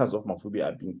the workers of Mafube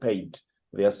are being paid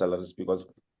their salaries, because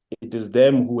it is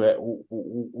them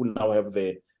who now have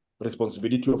the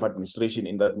responsibility of administration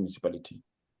in that municipality?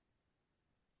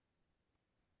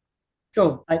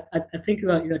 Sure, I think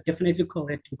you are definitely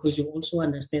correct, because you also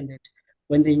understand that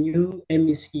when the new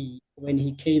MEC, when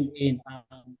he came in,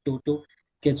 Toto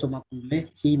Ketsomakume,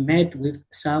 he met with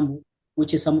some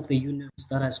which is some of the unions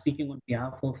that are speaking on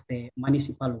behalf of the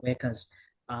municipal workers,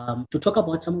 to talk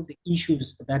about some of the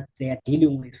issues that they are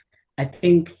dealing with. I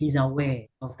think he's aware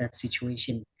of that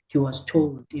situation. He was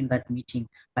told in that meeting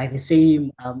by the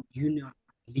same union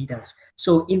leaders.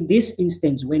 So in this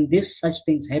instance, when such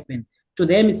things happen, to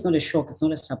them it's not a shock, it's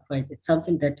not a surprise, it's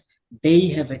something that they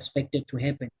have expected to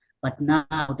happen. But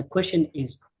now the question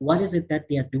is, what is it that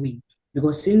they are doing?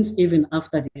 Because since even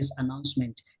after this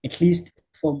announcement, at least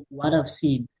from what I've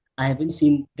seen, I haven't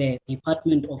seen the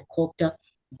Department of Copter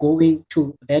going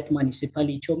to that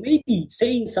municipality or maybe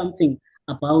saying something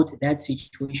about that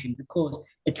situation, because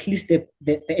at least the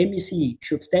MEC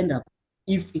should stand up.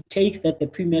 If it takes that, the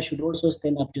Premier should also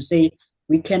stand up to say,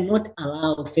 we cannot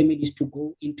allow families to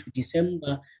go into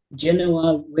December,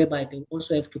 January, whereby they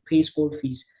also have to pay school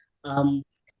fees.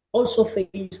 Also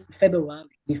face February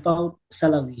without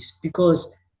salaries,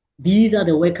 because these are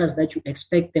the workers that you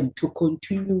expect them to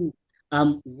continue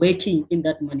working in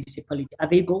that municipality. Are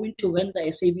they going to render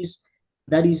a service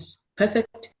that is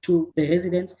perfect to the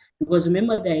residents? Because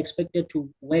remember, they're expected to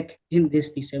work in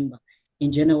this December,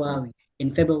 in January,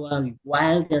 in February,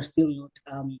 while they're still not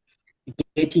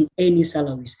getting any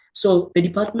salaries. So the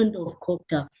Department of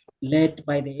Copter, led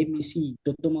by the MEC,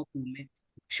 Dr. Makume,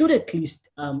 should at least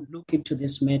look into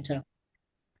this matter.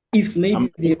 If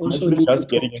maybe they also need just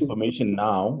to getting talk to information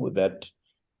now that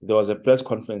there was a press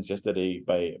conference yesterday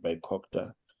by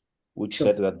Copter, which Sure.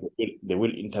 said that they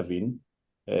will intervene,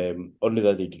 only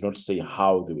that they did not say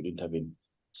how they will intervene.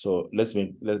 So let's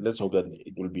hope that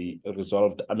it will be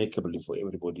resolved amicably for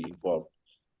everybody involved.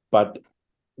 But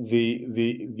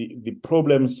the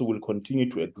problems will continue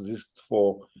to exist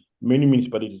for many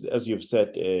municipalities, as you've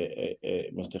said,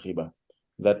 Mr. Khiba,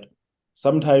 that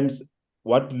sometimes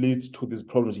what leads to these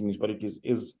problems in municipalities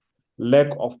is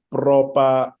lack of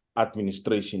proper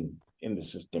administration in the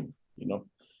system.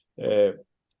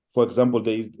 For example,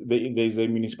 there is a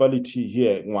municipality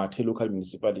here, Mafube Local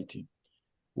municipality,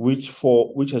 which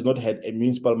has not had a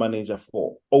municipal manager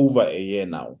for over a year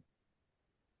now,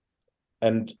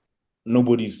 and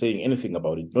nobody is saying anything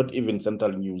about it. Not even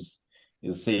Central News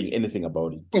is saying anything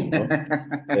about it.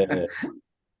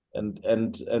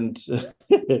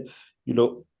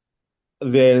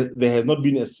 There has not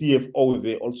been a CFO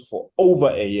there also for over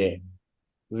a year.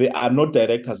 They are not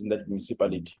directors in that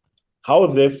municipality. How,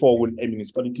 therefore, will a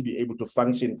municipality be able to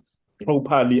function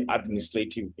properly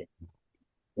administratively?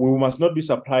 We must not be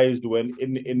surprised when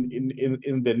in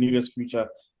the nearest future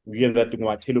we hear that the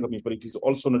Mafube Local municipality is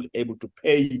also not able to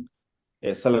pay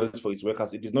salaries for its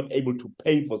workers. It is not able to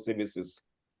pay for services,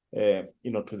 to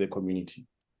the community.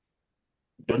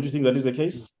 Don't you think that is the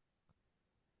case?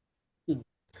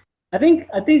 I think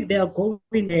they are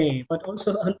going there, but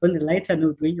also on the lighter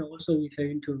note, when you're also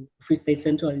referring to Free State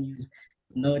Central News,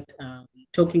 not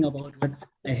talking about what's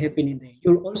happening there.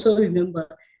 You'll also remember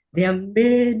there are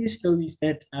many stories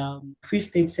that Free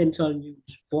State Central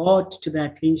News brought to the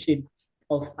attention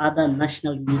of other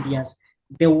national medias.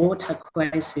 The water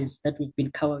crisis that we've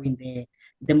been covering there,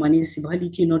 the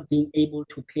municipality not being able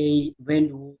to pay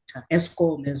rainwater,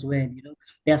 ESCOM as well,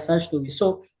 there are such stories.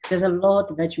 So there's a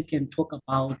lot that you can talk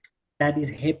about that is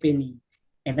happening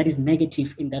and that is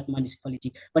negative in that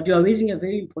municipality. But you are raising a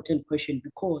very important question,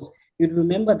 because you'd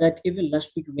remember that even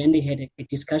last week when they had a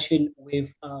discussion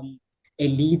with a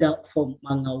leader from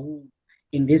Mangaung,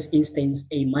 in this instance,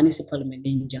 a municipal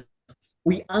manager,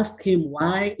 we asked him,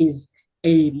 why is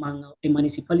a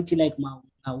municipality like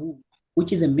Mangaung,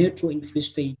 which is a metro in Free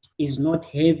State, is not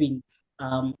having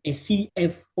a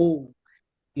CFO,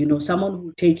 someone who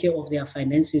will take care of their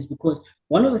finances? Because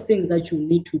one of the things that you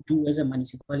need to do as a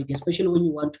municipality, especially when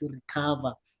you want to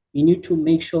recover, you need to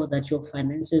make sure that your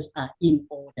finances are in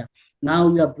order.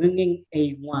 Now you are bringing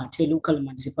a local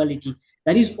municipality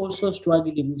that is also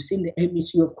struggling. We've seen the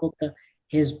MEC of Copter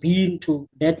has been to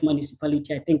that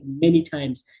municipality, I think, many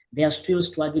times. They are still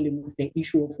struggling with the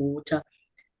issue of water.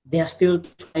 They are still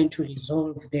trying to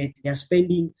resolve that. They are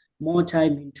spending more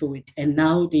time into it. And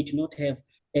now they do not have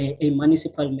a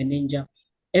municipal manager.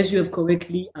 As you have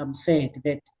correctly said,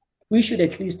 that we should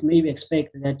at least maybe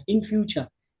expect that in future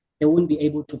they won't be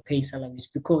able to pay salaries,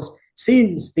 because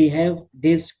since they have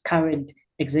this current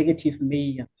executive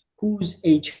mayor who's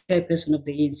a chairperson of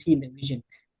the ANC in the region,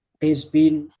 there's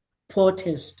been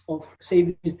protest of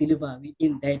service delivery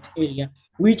in that area,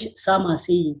 which some are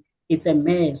saying it's a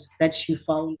mess that she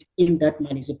found in that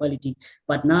municipality.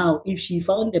 But now, if she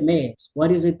found the mess,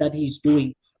 what is it that he's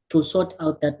doing to sort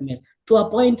out that mess? To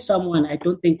appoint someone, I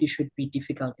don't think it should be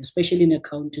difficult, especially in a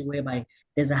county whereby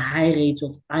there's a high rate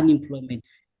of unemployment.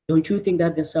 Don't you think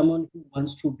that there's someone who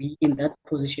wants to be in that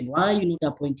position? Why are you not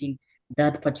appointing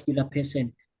that particular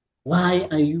person? Why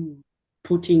are you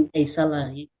putting a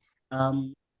salary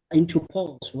into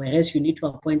pause, whereas you need to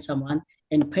appoint someone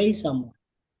and pay someone?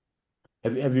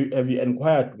 Have you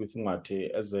inquired with Ngate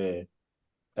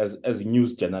as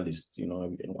news journalists? You know,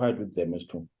 have you inquired with them as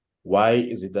to why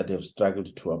is it that they have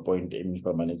struggled to appoint a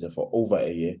municipal manager for over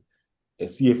a year, a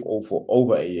CFO for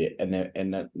over a year, and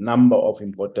a number of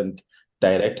important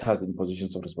directors in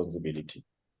positions of responsibility?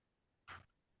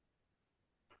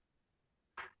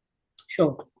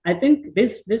 Sure. I think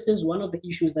this is one of the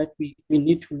issues that we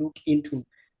need to look into,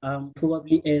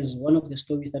 probably as one of the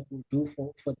stories that we'll do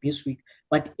for this week.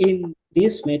 But in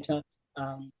this matter,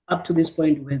 up to this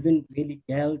point, we haven't really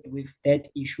dealt with that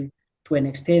issue to an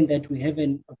extent that we have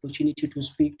an opportunity to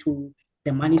speak to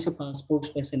the municipal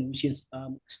spokesperson, which is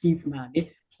Steve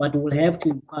Mane, but we'll have to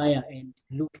inquire and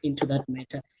look into that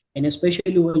matter. And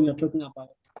especially when you're talking about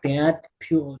that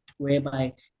period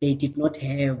whereby they did not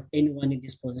have anyone in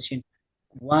this position,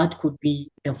 what could be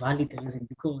the valid reason?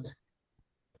 Because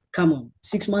come on,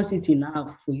 6 months is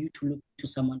enough for you to look to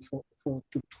someone for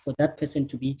that person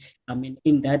to be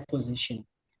in that position,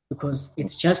 because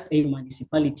it's just a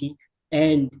municipality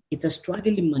and it's a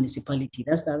struggling municipality.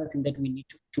 That's the other thing that we need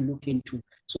to look into.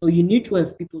 So you need to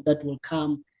have people that will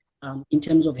come in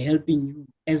terms of helping you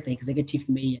as the executive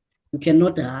mayor. You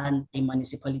cannot run a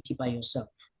municipality by yourself.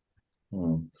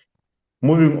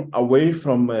 Moving away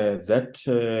from that,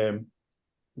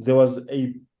 there was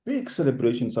a big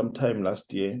celebration sometime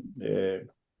last year,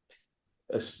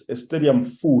 a stadium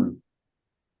full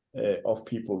of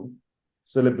people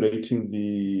celebrating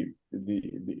the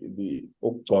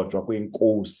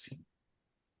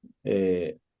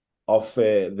of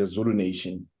the Zulu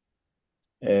nation,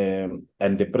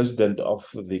 and the president of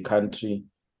the country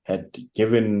had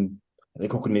given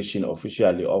recognition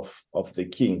officially of the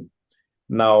king.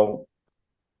 Now,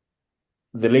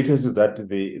 the latest is that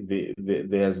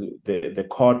the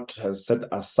court has set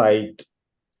aside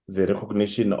the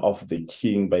recognition of the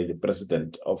king by the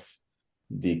president of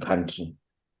the country.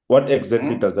 What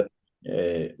exactly does that,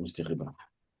 Mr. Khiba?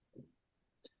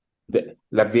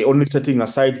 Like they're only setting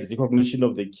aside the recognition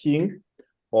of the king,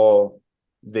 or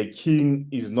the king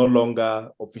is no longer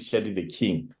officially the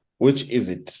king? Which is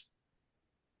it?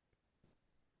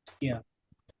 Yeah.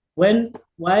 While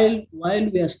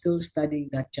we are still studying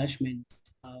that judgment,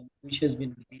 which has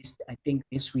been released, I think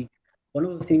this week, one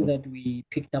of the things that we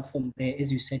picked up from there,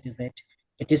 as you said, is that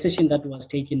a decision that was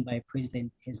taken by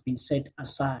president has been set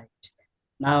aside.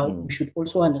 Now, we should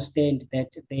also understand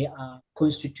that there are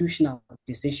constitutional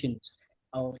decisions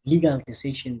or legal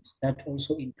decisions that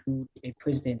also include a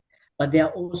president, but there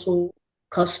are also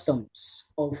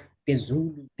customs of the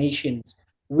Zulu nations,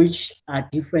 which are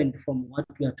different from what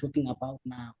we are talking about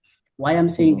now. Why I'm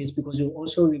saying this, because you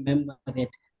also remember that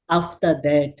after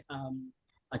that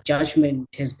a judgment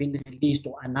has been released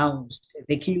or announced,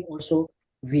 the king also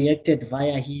reacted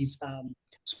via his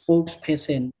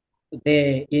spokesperson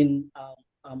there in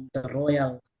the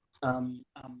royal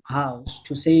house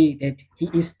to say that he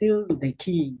is still the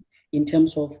king in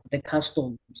terms of the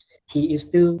customs. He is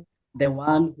still the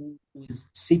one who is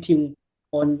sitting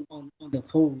on the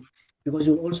throne, because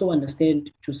you also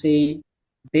understand to say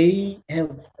they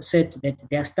have said that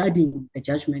they are studying the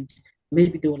judgment,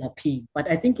 maybe they will appeal. But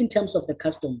I think in terms of the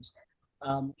customs,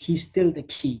 he's still the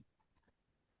key.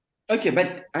 Okay,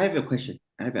 but I have a question.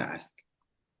 I have to ask.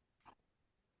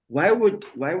 Why would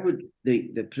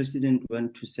the president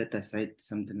want to set aside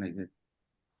something like that?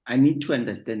 I need to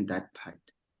understand that part.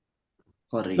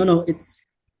 No,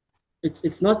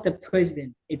 it's not the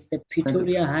president. It's the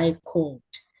Pretoria High Court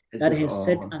that has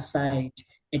set aside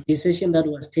a decision that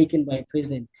was taken by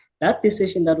president. That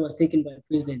decision that was taken by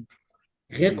president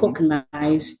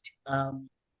recognized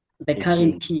the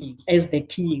current king as the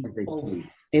king of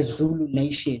the Zulu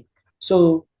nation.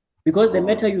 So, because the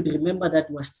matter, you'd remember, that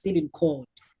was still in court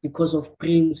because of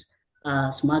Prince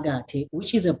Smagate,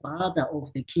 which is a brother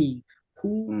of the king,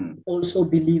 who also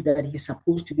believed that he's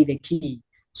supposed to be the king.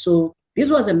 So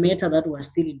this was a matter that was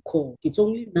still in court. It's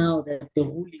only now that the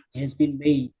ruling has been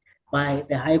made by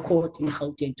the High Court in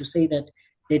Gauteng to say that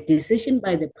the decision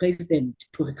by the president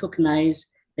to recognize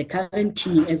the current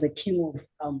king as a king of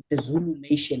the Zulu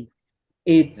nation,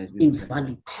 it's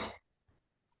invalid.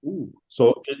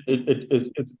 So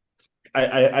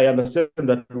I understand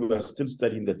that we are still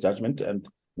studying the judgment, and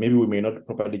maybe we may not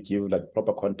properly give like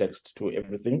proper context to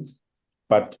everything,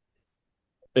 but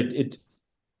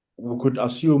we could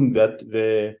assume that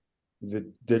the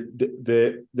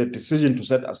decision to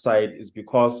set aside is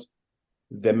because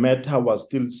the matter was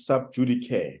still sub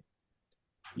judice,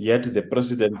 yet the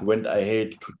president went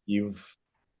ahead to give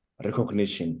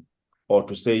recognition, or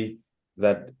to say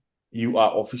that you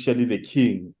are officially the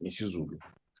King Misuzulu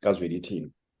Ka Zwelithini,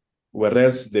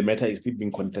 whereas the matter is still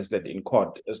being contested in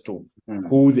court as to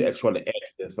who the actual heir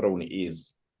to the throne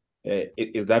is.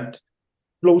 Is that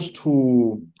close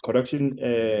to correction,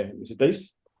 Mr.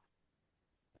 Thys?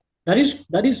 That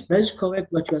is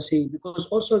correct what you are saying, because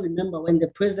also remember when the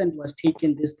president was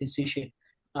taking this decision,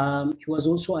 he was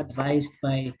also advised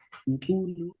by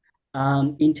Nkulu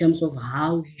in terms of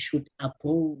how he should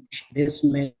approach this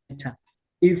matter.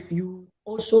 If you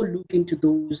also look into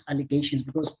those allegations,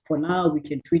 because for now we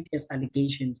can treat as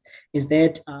allegations, is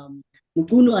that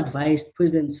Nkulu advised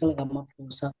President Cyril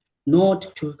Ramaphosa not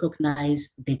to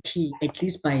recognize the key, at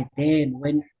least by then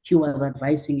when he was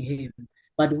advising him.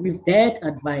 But with that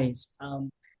advice,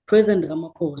 President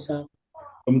Ramaphosa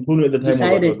Nkulu at the time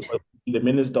decided, was the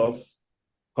Minister of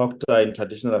Culture and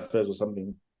Traditional Affairs or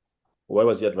something. Why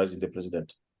was he advising the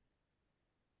president?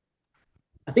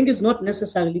 I think it's not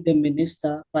necessarily the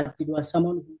minister, but it was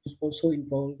someone who was also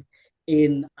involved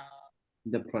in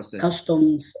the process,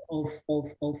 customs of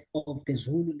the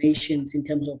Zulu nations in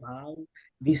terms of how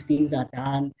these things are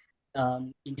done,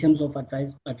 in terms of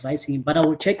advising him. But I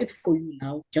will check it for you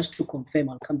now just to confirm.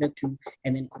 I'll come back to you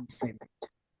and then confirm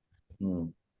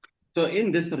it. So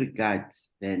in this regard,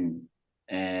 then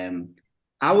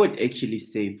I would actually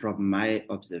say from my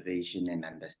observation and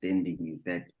understanding is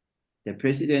that the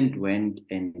president went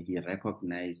and he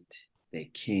recognized the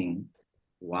king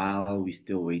while we're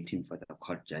still waiting for the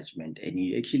court judgment, and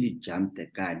he actually jumped the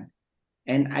gun.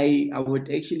 And I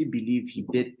would actually believe he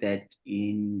did that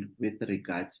with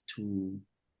regards to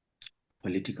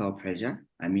political pressure.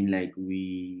 I mean, like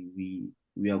we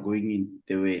are going in,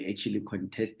 they were actually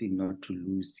contesting not to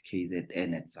lose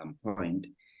KZN at some point,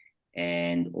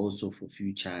 and also for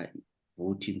future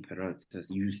voting periods,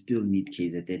 you still need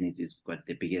KZN, it has got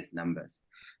the biggest numbers.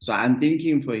 So I'm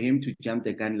thinking for him to jump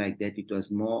the gun like that, it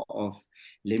was more of,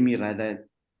 let me rather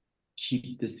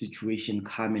keep the situation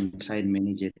calm and try and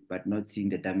manage it, but not seeing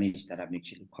the damage that I'm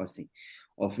actually causing,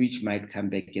 of which might come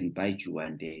back and bite you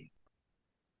one day.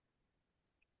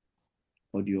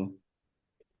 Audio.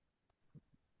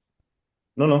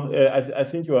 No. I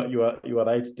think you are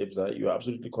right, Debza. You are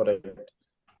absolutely correct.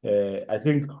 I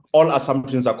think all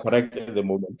assumptions are correct at the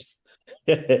moment.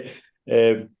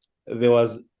 There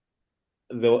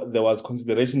was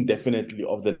consideration definitely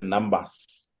of the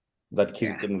numbers that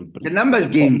KZN will bring. The numbers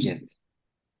game, gents.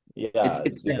 Yeah,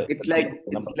 it's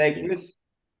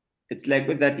like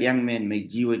with that young man,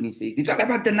 McG, when he says it's all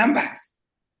about the numbers.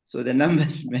 So the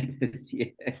numbers matters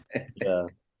here.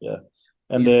 Yeah.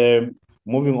 And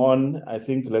moving on, I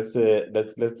think let's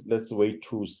wait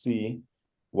to see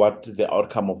what the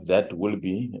outcome of that will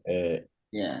be.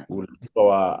 We'll keep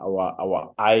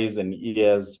our eyes and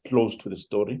ears close to the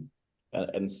story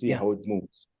and see how it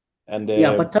moves. And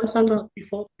but Tamsanga,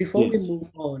 before we move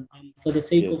on, for the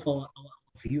sake of our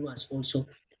viewers also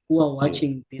who are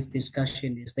watching this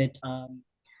discussion, is that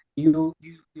you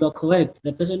are correct.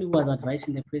 The person who was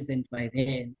advising the president by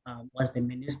then was the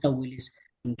Minister Willis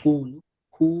Nkulu,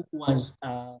 who was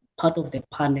part of the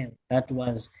panel that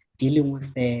was dealing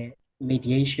with the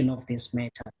mediation of this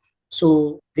matter.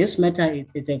 So this matter,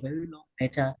 it's a very long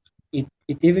matter. It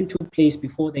even took place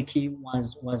before the king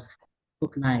was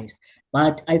recognized.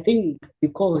 But I think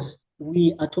because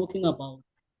we are talking about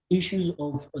issues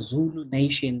of Zulu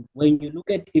nation, when you look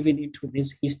at even into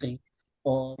this history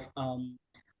of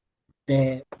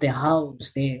the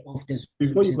house there of the Zulus,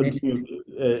 before you continue,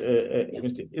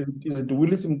 is it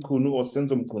Willis Mkhunu or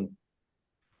Senzo Mkhunu?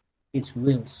 It's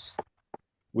Wills.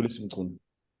 Willis Mkhunu.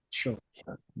 Sure.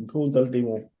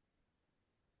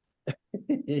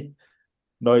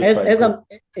 No, it's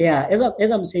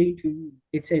as I'm saying to you,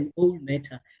 it's an old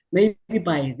matter. Maybe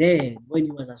by then, when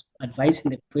he was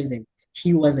advising the president,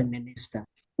 he was a minister.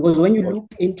 Because when you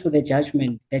look into the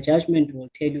judgment will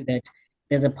tell you that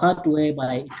there's a part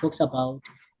whereby it talks about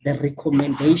the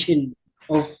recommendation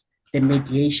of the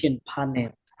mediation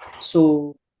panel.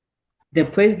 So the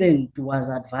president was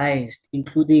advised,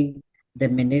 including the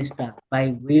minister,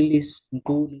 by Willis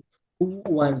Nkulu, who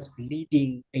was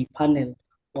leading a panel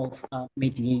of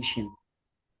mediation.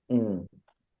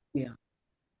 Yeah.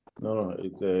 No,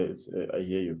 it's I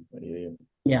hear you.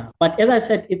 Yeah, but as I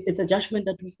said, it's a judgment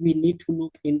that we need to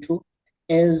look into.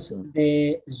 As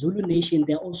the Zulu nation,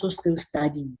 they're also still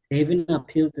studying. They haven't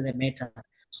appealed to the matter.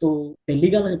 So the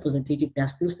legal representative, they're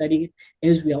still studying it,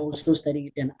 as we are also studying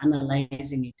it and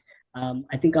analyzing it.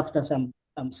 I think after some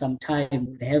time,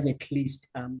 we'll have at least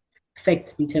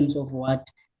facts in terms of what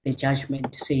the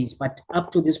judgment says. But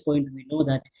up to this point, we know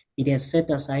that it has set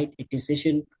aside a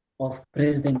decision of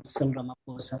President Cyril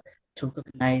Ramaphosa to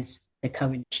recognize the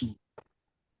current king.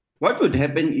 What would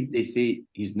happen if they say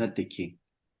he's not the king?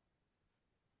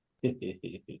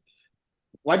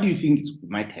 What do you think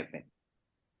might happen?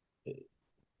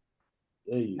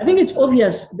 I think it's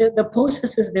obvious. The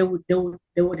processes they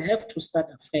would have to start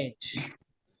afresh.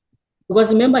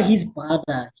 Because remember, his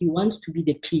brother, he wants to be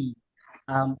the king,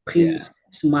 Prince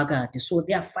Smagade. So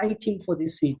they are fighting for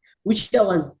this seat, which I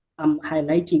was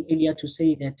highlighting earlier to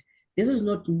say that this is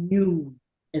not new,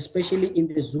 especially in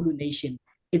the Zulu nation.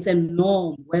 It's a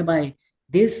norm whereby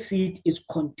this seat is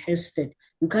contested.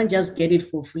 You can't just get it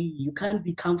for free. You can't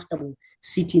be comfortable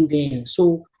sitting there.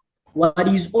 So what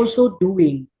he's also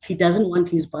doing, he doesn't want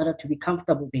his brother to be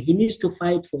comfortable there. He needs to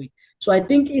fight for it. So I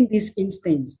think in this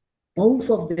instance, both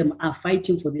of them are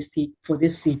fighting for this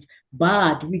seat.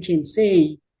 But we can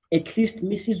say at least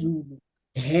Misuzulu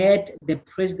had the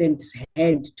president's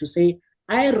hand to say,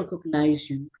 I recognize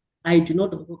you. I do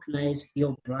not recognize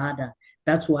your brother.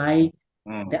 That's why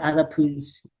the other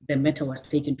prince, the matter was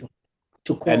taken to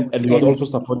court. And he was also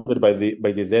supported by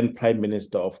the then Prime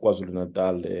Minister of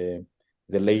KwaZulu-Natal,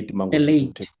 the late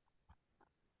Mangosuthu.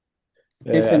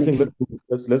 I think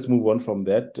let's move on from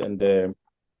that and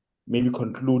maybe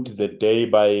conclude the day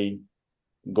by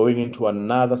going into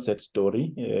another sad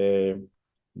story,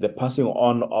 the passing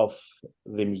on of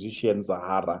the musician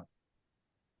Zahara.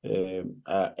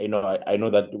 I know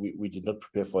that we did not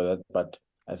prepare for that, but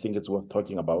I think it's worth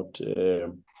talking about.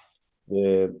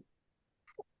 There's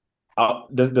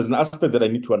an aspect that I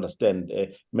need to understand.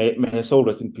 May her soul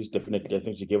rest in peace, definitely. I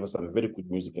think she gave us some very good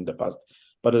music in the past.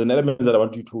 But there's an element that I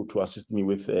want you to assist me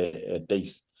with,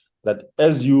 Thys, that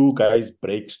as you guys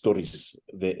break stories,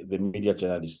 the media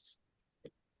journalists,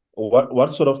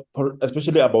 what sort of,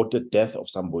 especially about the death of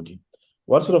somebody,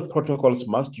 what sort of protocols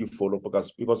must you follow?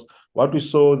 Because what we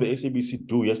saw the SABC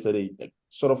do yesterday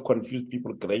sort of confused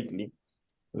people greatly.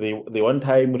 They one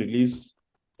time release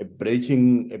a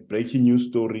breaking news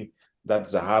story that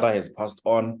Zahara has passed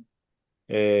on.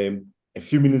 A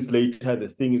few minutes later, the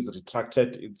thing is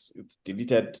retracted. It's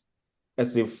deleted,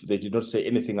 as if they did not say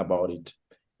anything about it.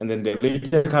 And then they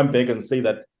later come back and say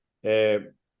that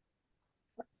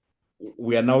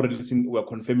we are now releasing, we are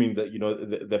confirming that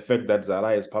the fact that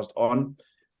Zahara has passed on.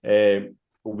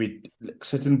 With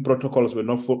certain protocols were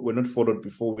not followed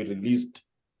before we released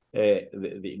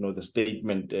the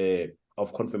statement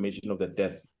of confirmation of the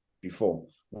death before.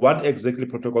 What exactly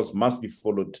protocols must be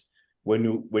followed when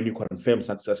you confirm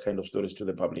such kind of stories to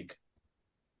the public?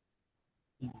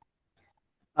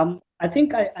 I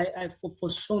think I for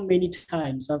so many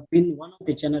times I've been one of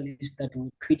the journalists that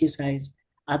would criticize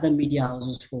other media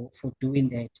houses for doing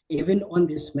that. Even on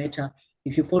this matter,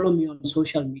 if you follow me on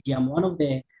social media, I'm one of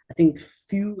the, I think,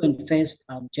 few and first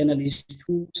journalists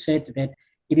who said that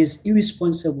it is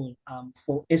irresponsible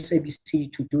for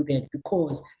SABC to do that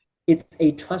because it's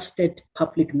a trusted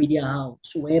public media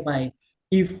house whereby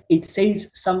if it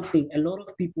says something, a lot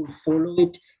of people follow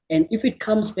it. And if it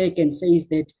comes back and says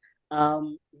that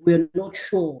we're not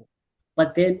sure,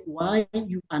 but then why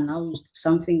you announced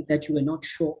something that you were not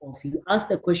sure of? You asked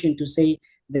the question to say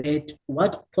that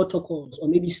what protocols or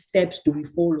maybe steps do we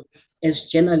follow as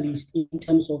journalists in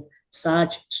terms of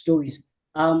such stories?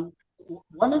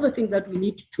 One of the things that we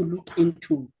need to look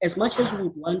into, as much as we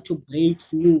would want to break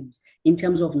news in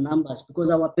terms of numbers, because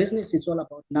our business, it's all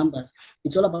about numbers.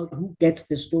 It's all about who gets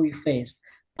the story first.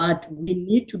 But we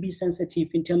need to be sensitive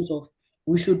in terms of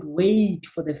we should wait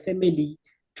for the family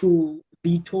to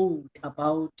be told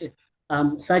about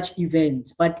such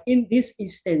events. But in this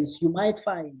instance, you might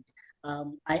find,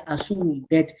 I assume,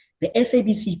 that the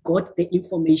SABC got the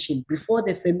information before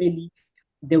the family,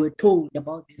 they were told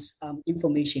about this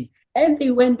information. And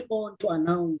they went on to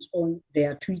announce on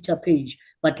their Twitter page,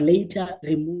 but later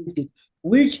removed it,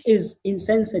 which is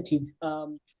insensitive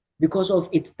because of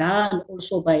it's done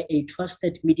also by a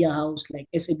trusted media house like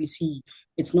SABC.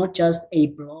 It's not just a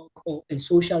blog or a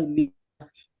social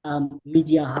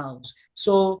media house.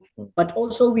 So, but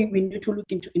also we need to look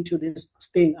into this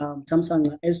thing,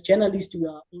 Tamsang. As journalists, we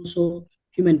are also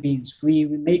human beings. We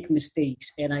make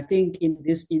mistakes. And I think in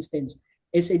this instance,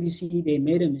 SABC, they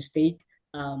made a mistake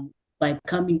by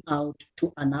coming out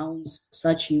to announce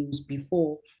such news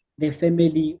before the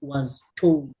family was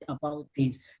told about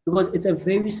this, because it's a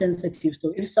very sensitive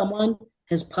story. If someone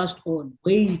has passed on,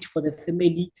 wait for the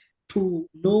family to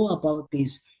know about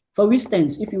this. For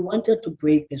instance, if you wanted to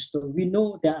break the story, we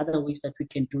know there are other ways that we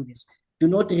can do this. Do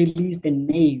not release the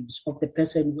names of the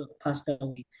person who have passed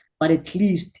away, but at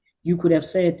least you could have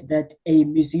said that a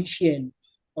musician,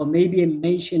 or maybe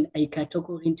mention a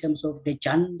category in terms of the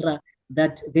genre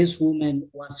that this woman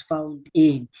was found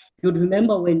in. You'd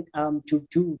remember when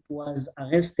Juju was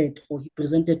arrested, or he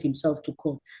presented himself to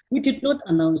court, we did not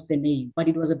announce the name, but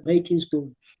it was a breaking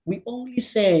story. We only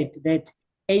said that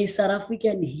a South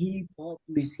African hip-hop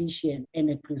musician and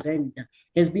a presenter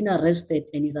has been arrested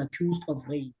and is accused of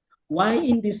rape. Why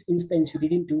in this instance you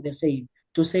didn't do the same,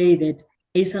 to say that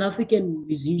a South African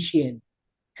musician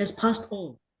has passed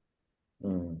on?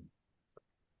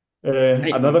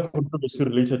 Another controversy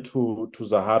related to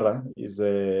Zahara is,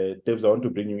 Debs, I want to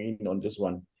bring you in on this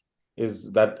one,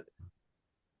 is that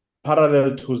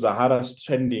parallel to Zahara's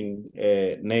trending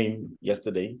name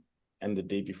yesterday and the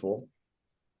day before,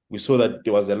 we saw that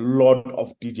there was a lot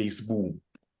of DJ Sbu,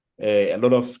 a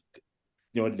lot of,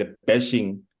 the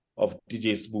bashing of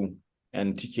DJ Sbu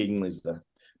and TK Ingweza.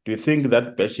 Do you think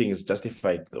that bashing is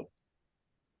justified, though?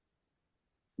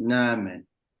 Nah, man,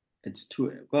 it's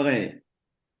too.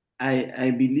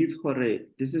 I believe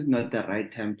this is not the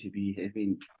right time to be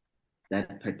having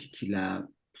that particular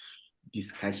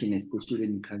discussion, especially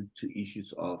when it comes to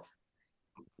issues of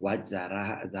what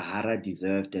Zahara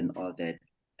deserved and all that.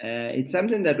 It's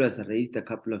something that was raised a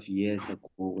couple of years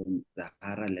ago when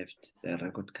Zahara left the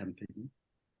record company.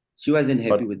 She wasn't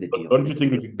happy with the deal. Don't you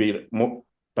think it would be more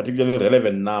particularly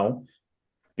relevant now?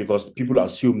 Because people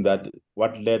assume that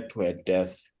what led to her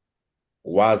death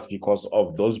was because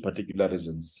of those particular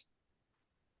reasons.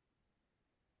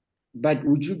 But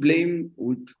would you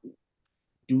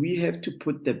do we have to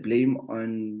put the blame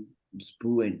on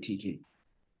Sbu and TK?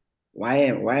 Why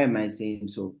am I saying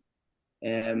so?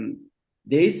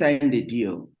 They signed a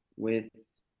deal with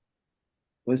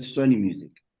Sony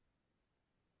Music,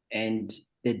 and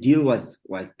the deal was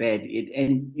bad.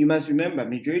 And you must remember,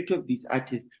 majority of these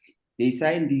artists, they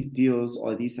sign these deals,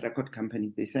 or these record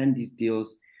companies, they sign these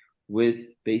deals with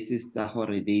basis that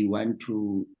they want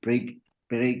to break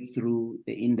through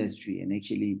the industry and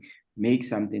actually make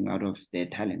something out of their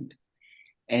talent,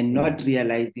 and not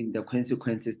realizing the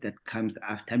consequences that comes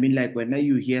after. I mean, like when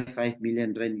you hear 5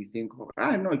 million rand, you think,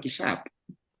 no, it's sharp,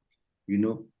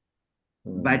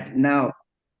 But now,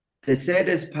 the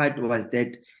saddest part was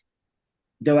that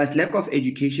there was lack of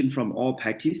education from all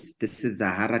parties. This is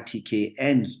Zahara, TK,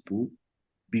 and Sbu,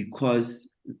 because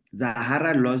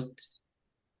Zahara lost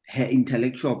her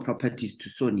intellectual properties to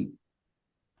Sony.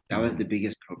 That was the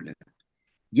biggest problem.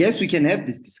 Yes, we can have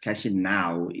this discussion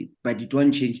now, but it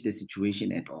won't change the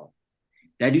situation at all.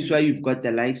 That is why you've got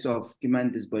the likes of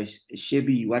Kiman, this boy,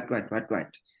 Shebi, what.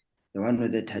 The one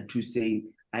with the tattoo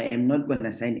saying, I am not going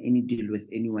to sign any deal with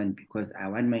anyone because I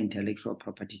want my intellectual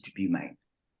property to be mine.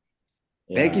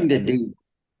 Yeah, back in the days.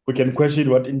 We can question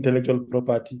what intellectual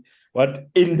property, but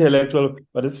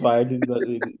it's fine.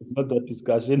 It's not that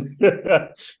discussion.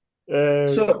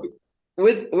 So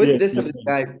with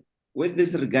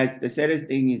this regard, the saddest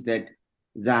thing is that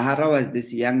Zahara was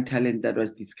this young talent that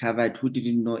was discovered who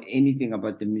didn't know anything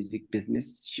about the music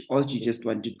business. All she just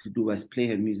wanted to do was play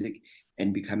her music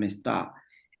and become a star.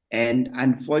 And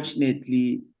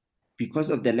unfortunately, because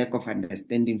of the lack of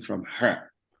understanding from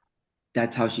her,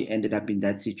 that's how she ended up in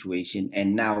that situation.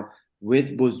 And now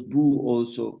with Bosbu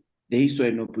also, they saw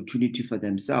an opportunity for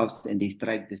themselves and they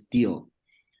strike this deal.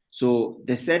 So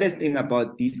the saddest thing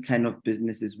about these kind of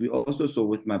businesses, we also saw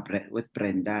with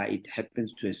Brenda, it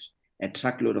happens to a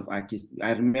truckload of artists.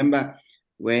 I remember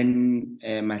when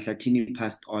Mahlatini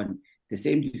passed on, the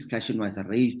same discussion was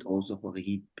raised also for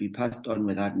he passed on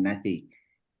without nothing.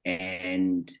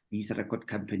 And these record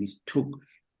companies took,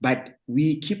 but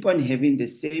we keep on having the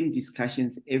same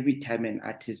discussions every time an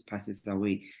artist passes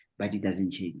away, but it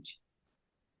doesn't change.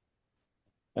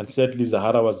 And sadly,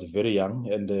 Zahara was very young,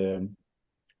 and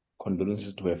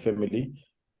condolences to her family.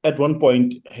 At one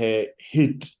point, her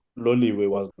hit Loliwe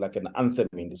was like an anthem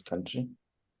in this country,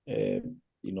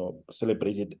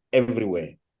 celebrated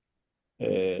everywhere.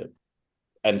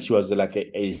 And she was like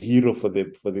a hero for the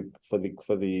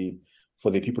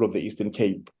people of the Eastern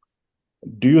Cape.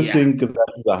 Do you think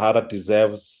that Zahara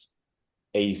deserves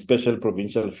a special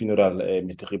provincial funeral,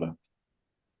 Mr. Khiba?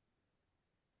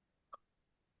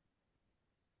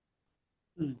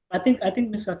 I think,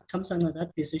 Mr. Thamsanqa,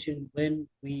 that decision, when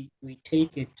we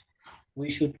take it, we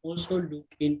should also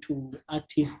look into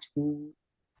artists who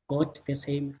got the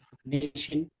same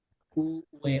recognition, who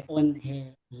were on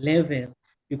her level,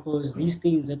 because these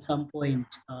things at some point,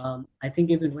 I think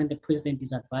even when the president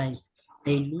is advised,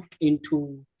 they look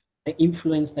into the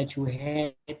influence that you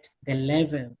had, the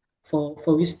level. For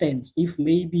instance, if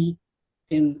maybe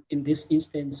in this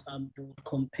instance, you would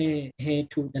compare her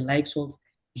to the likes of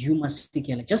Hugh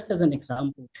Masekela, just as an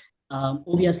example.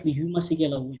 Obviously, Hugh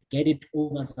Masekela will get it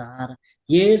over Zahara.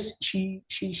 Yes, she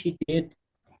did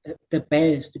the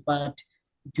best, but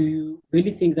do you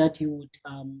really think that he would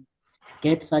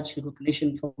get such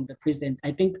recognition from the president?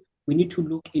 I think we need to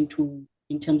look into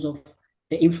in terms of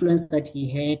the influence that he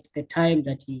had, the time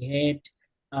that he had,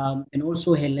 and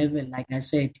also her level. Like I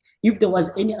said, if there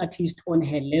was any artist on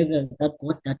her level that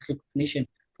got that recognition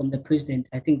from the president,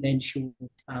 I think then she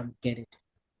would get it.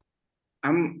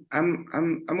 I'm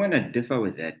gonna differ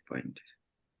with that point.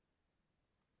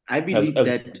 I believe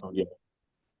that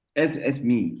as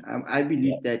me, I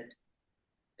believe that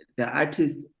the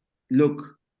artists,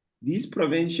 look, these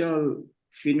provincial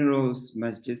funerals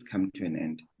must just come to an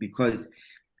end, because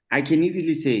I can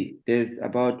easily say there's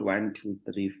about 1, 2,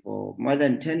 3, 4, more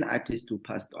than 10 artists who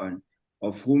passed on,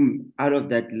 of whom out of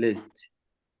that list,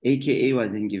 AKA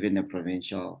wasn't given a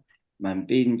provincial.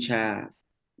 Mampincha,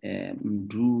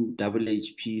 Mdu, Double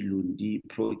HP, Lundi,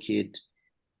 Pro Kid.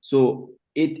 So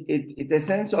it's a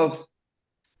sense of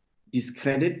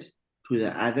discredit to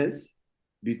the others,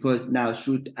 because now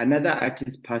should another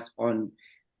artist pass on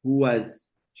who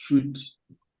should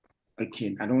a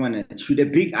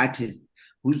big artist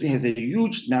who has a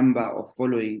huge number of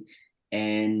following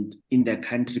and in the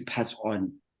country pass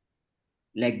on,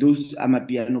 like those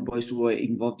Amapiano boys who were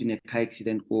involved in a car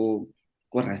accident or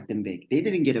Rustenburg, they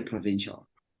didn't get a provincial.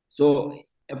 So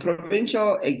a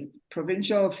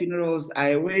provincial funerals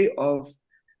are a way of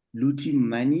looting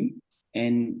money,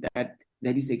 and that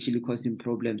is actually causing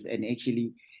problems, and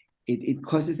actually it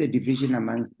causes a division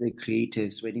amongst the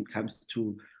creatives when it comes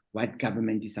to what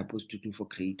government is supposed to do for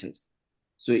creatives.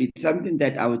 So it's something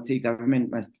that I would say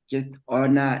government must just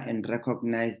honor and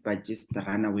recognize, but just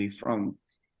run away from.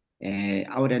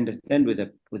 I would understand with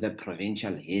a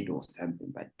provincial head or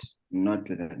something, but not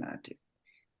with an artist.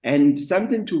 And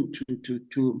something to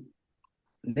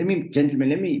let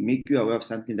me make you aware of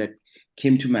something that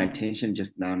came to my attention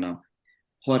just now.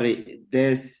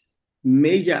 There's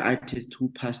major artists who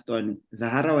passed on.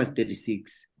 Zahara was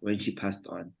 36 when she passed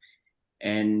on,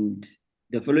 and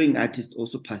the following artist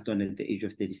also passed on at the age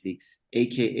of 36,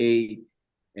 aka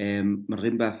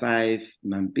Marimba 5,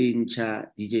 Mampincha,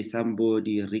 DJ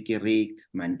Somebody, Ricky Rick,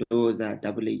 Mendoza,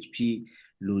 Double HP,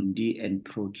 Lundi, and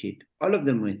Pro Kid. All of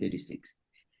them were 36.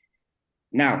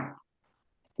 Now,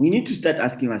 we need to start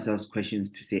asking ourselves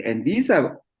questions to say, and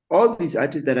all these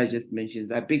artists that I just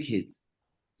mentioned are big hits,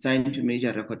 signed to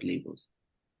major record labels.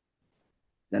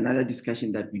 It's another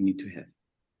discussion that we need to have.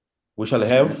 We shall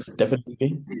have,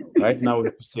 definitely. Right now,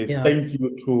 we say thank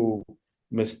you to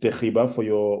Mr. Khiba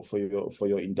for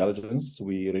your indulgence.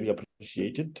 We really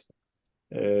appreciate it.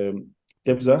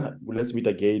 Debza, let's meet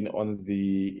again in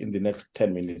the next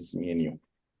 10 minutes, me and you.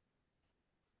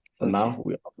 For now,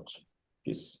 we're out.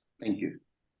 Peace.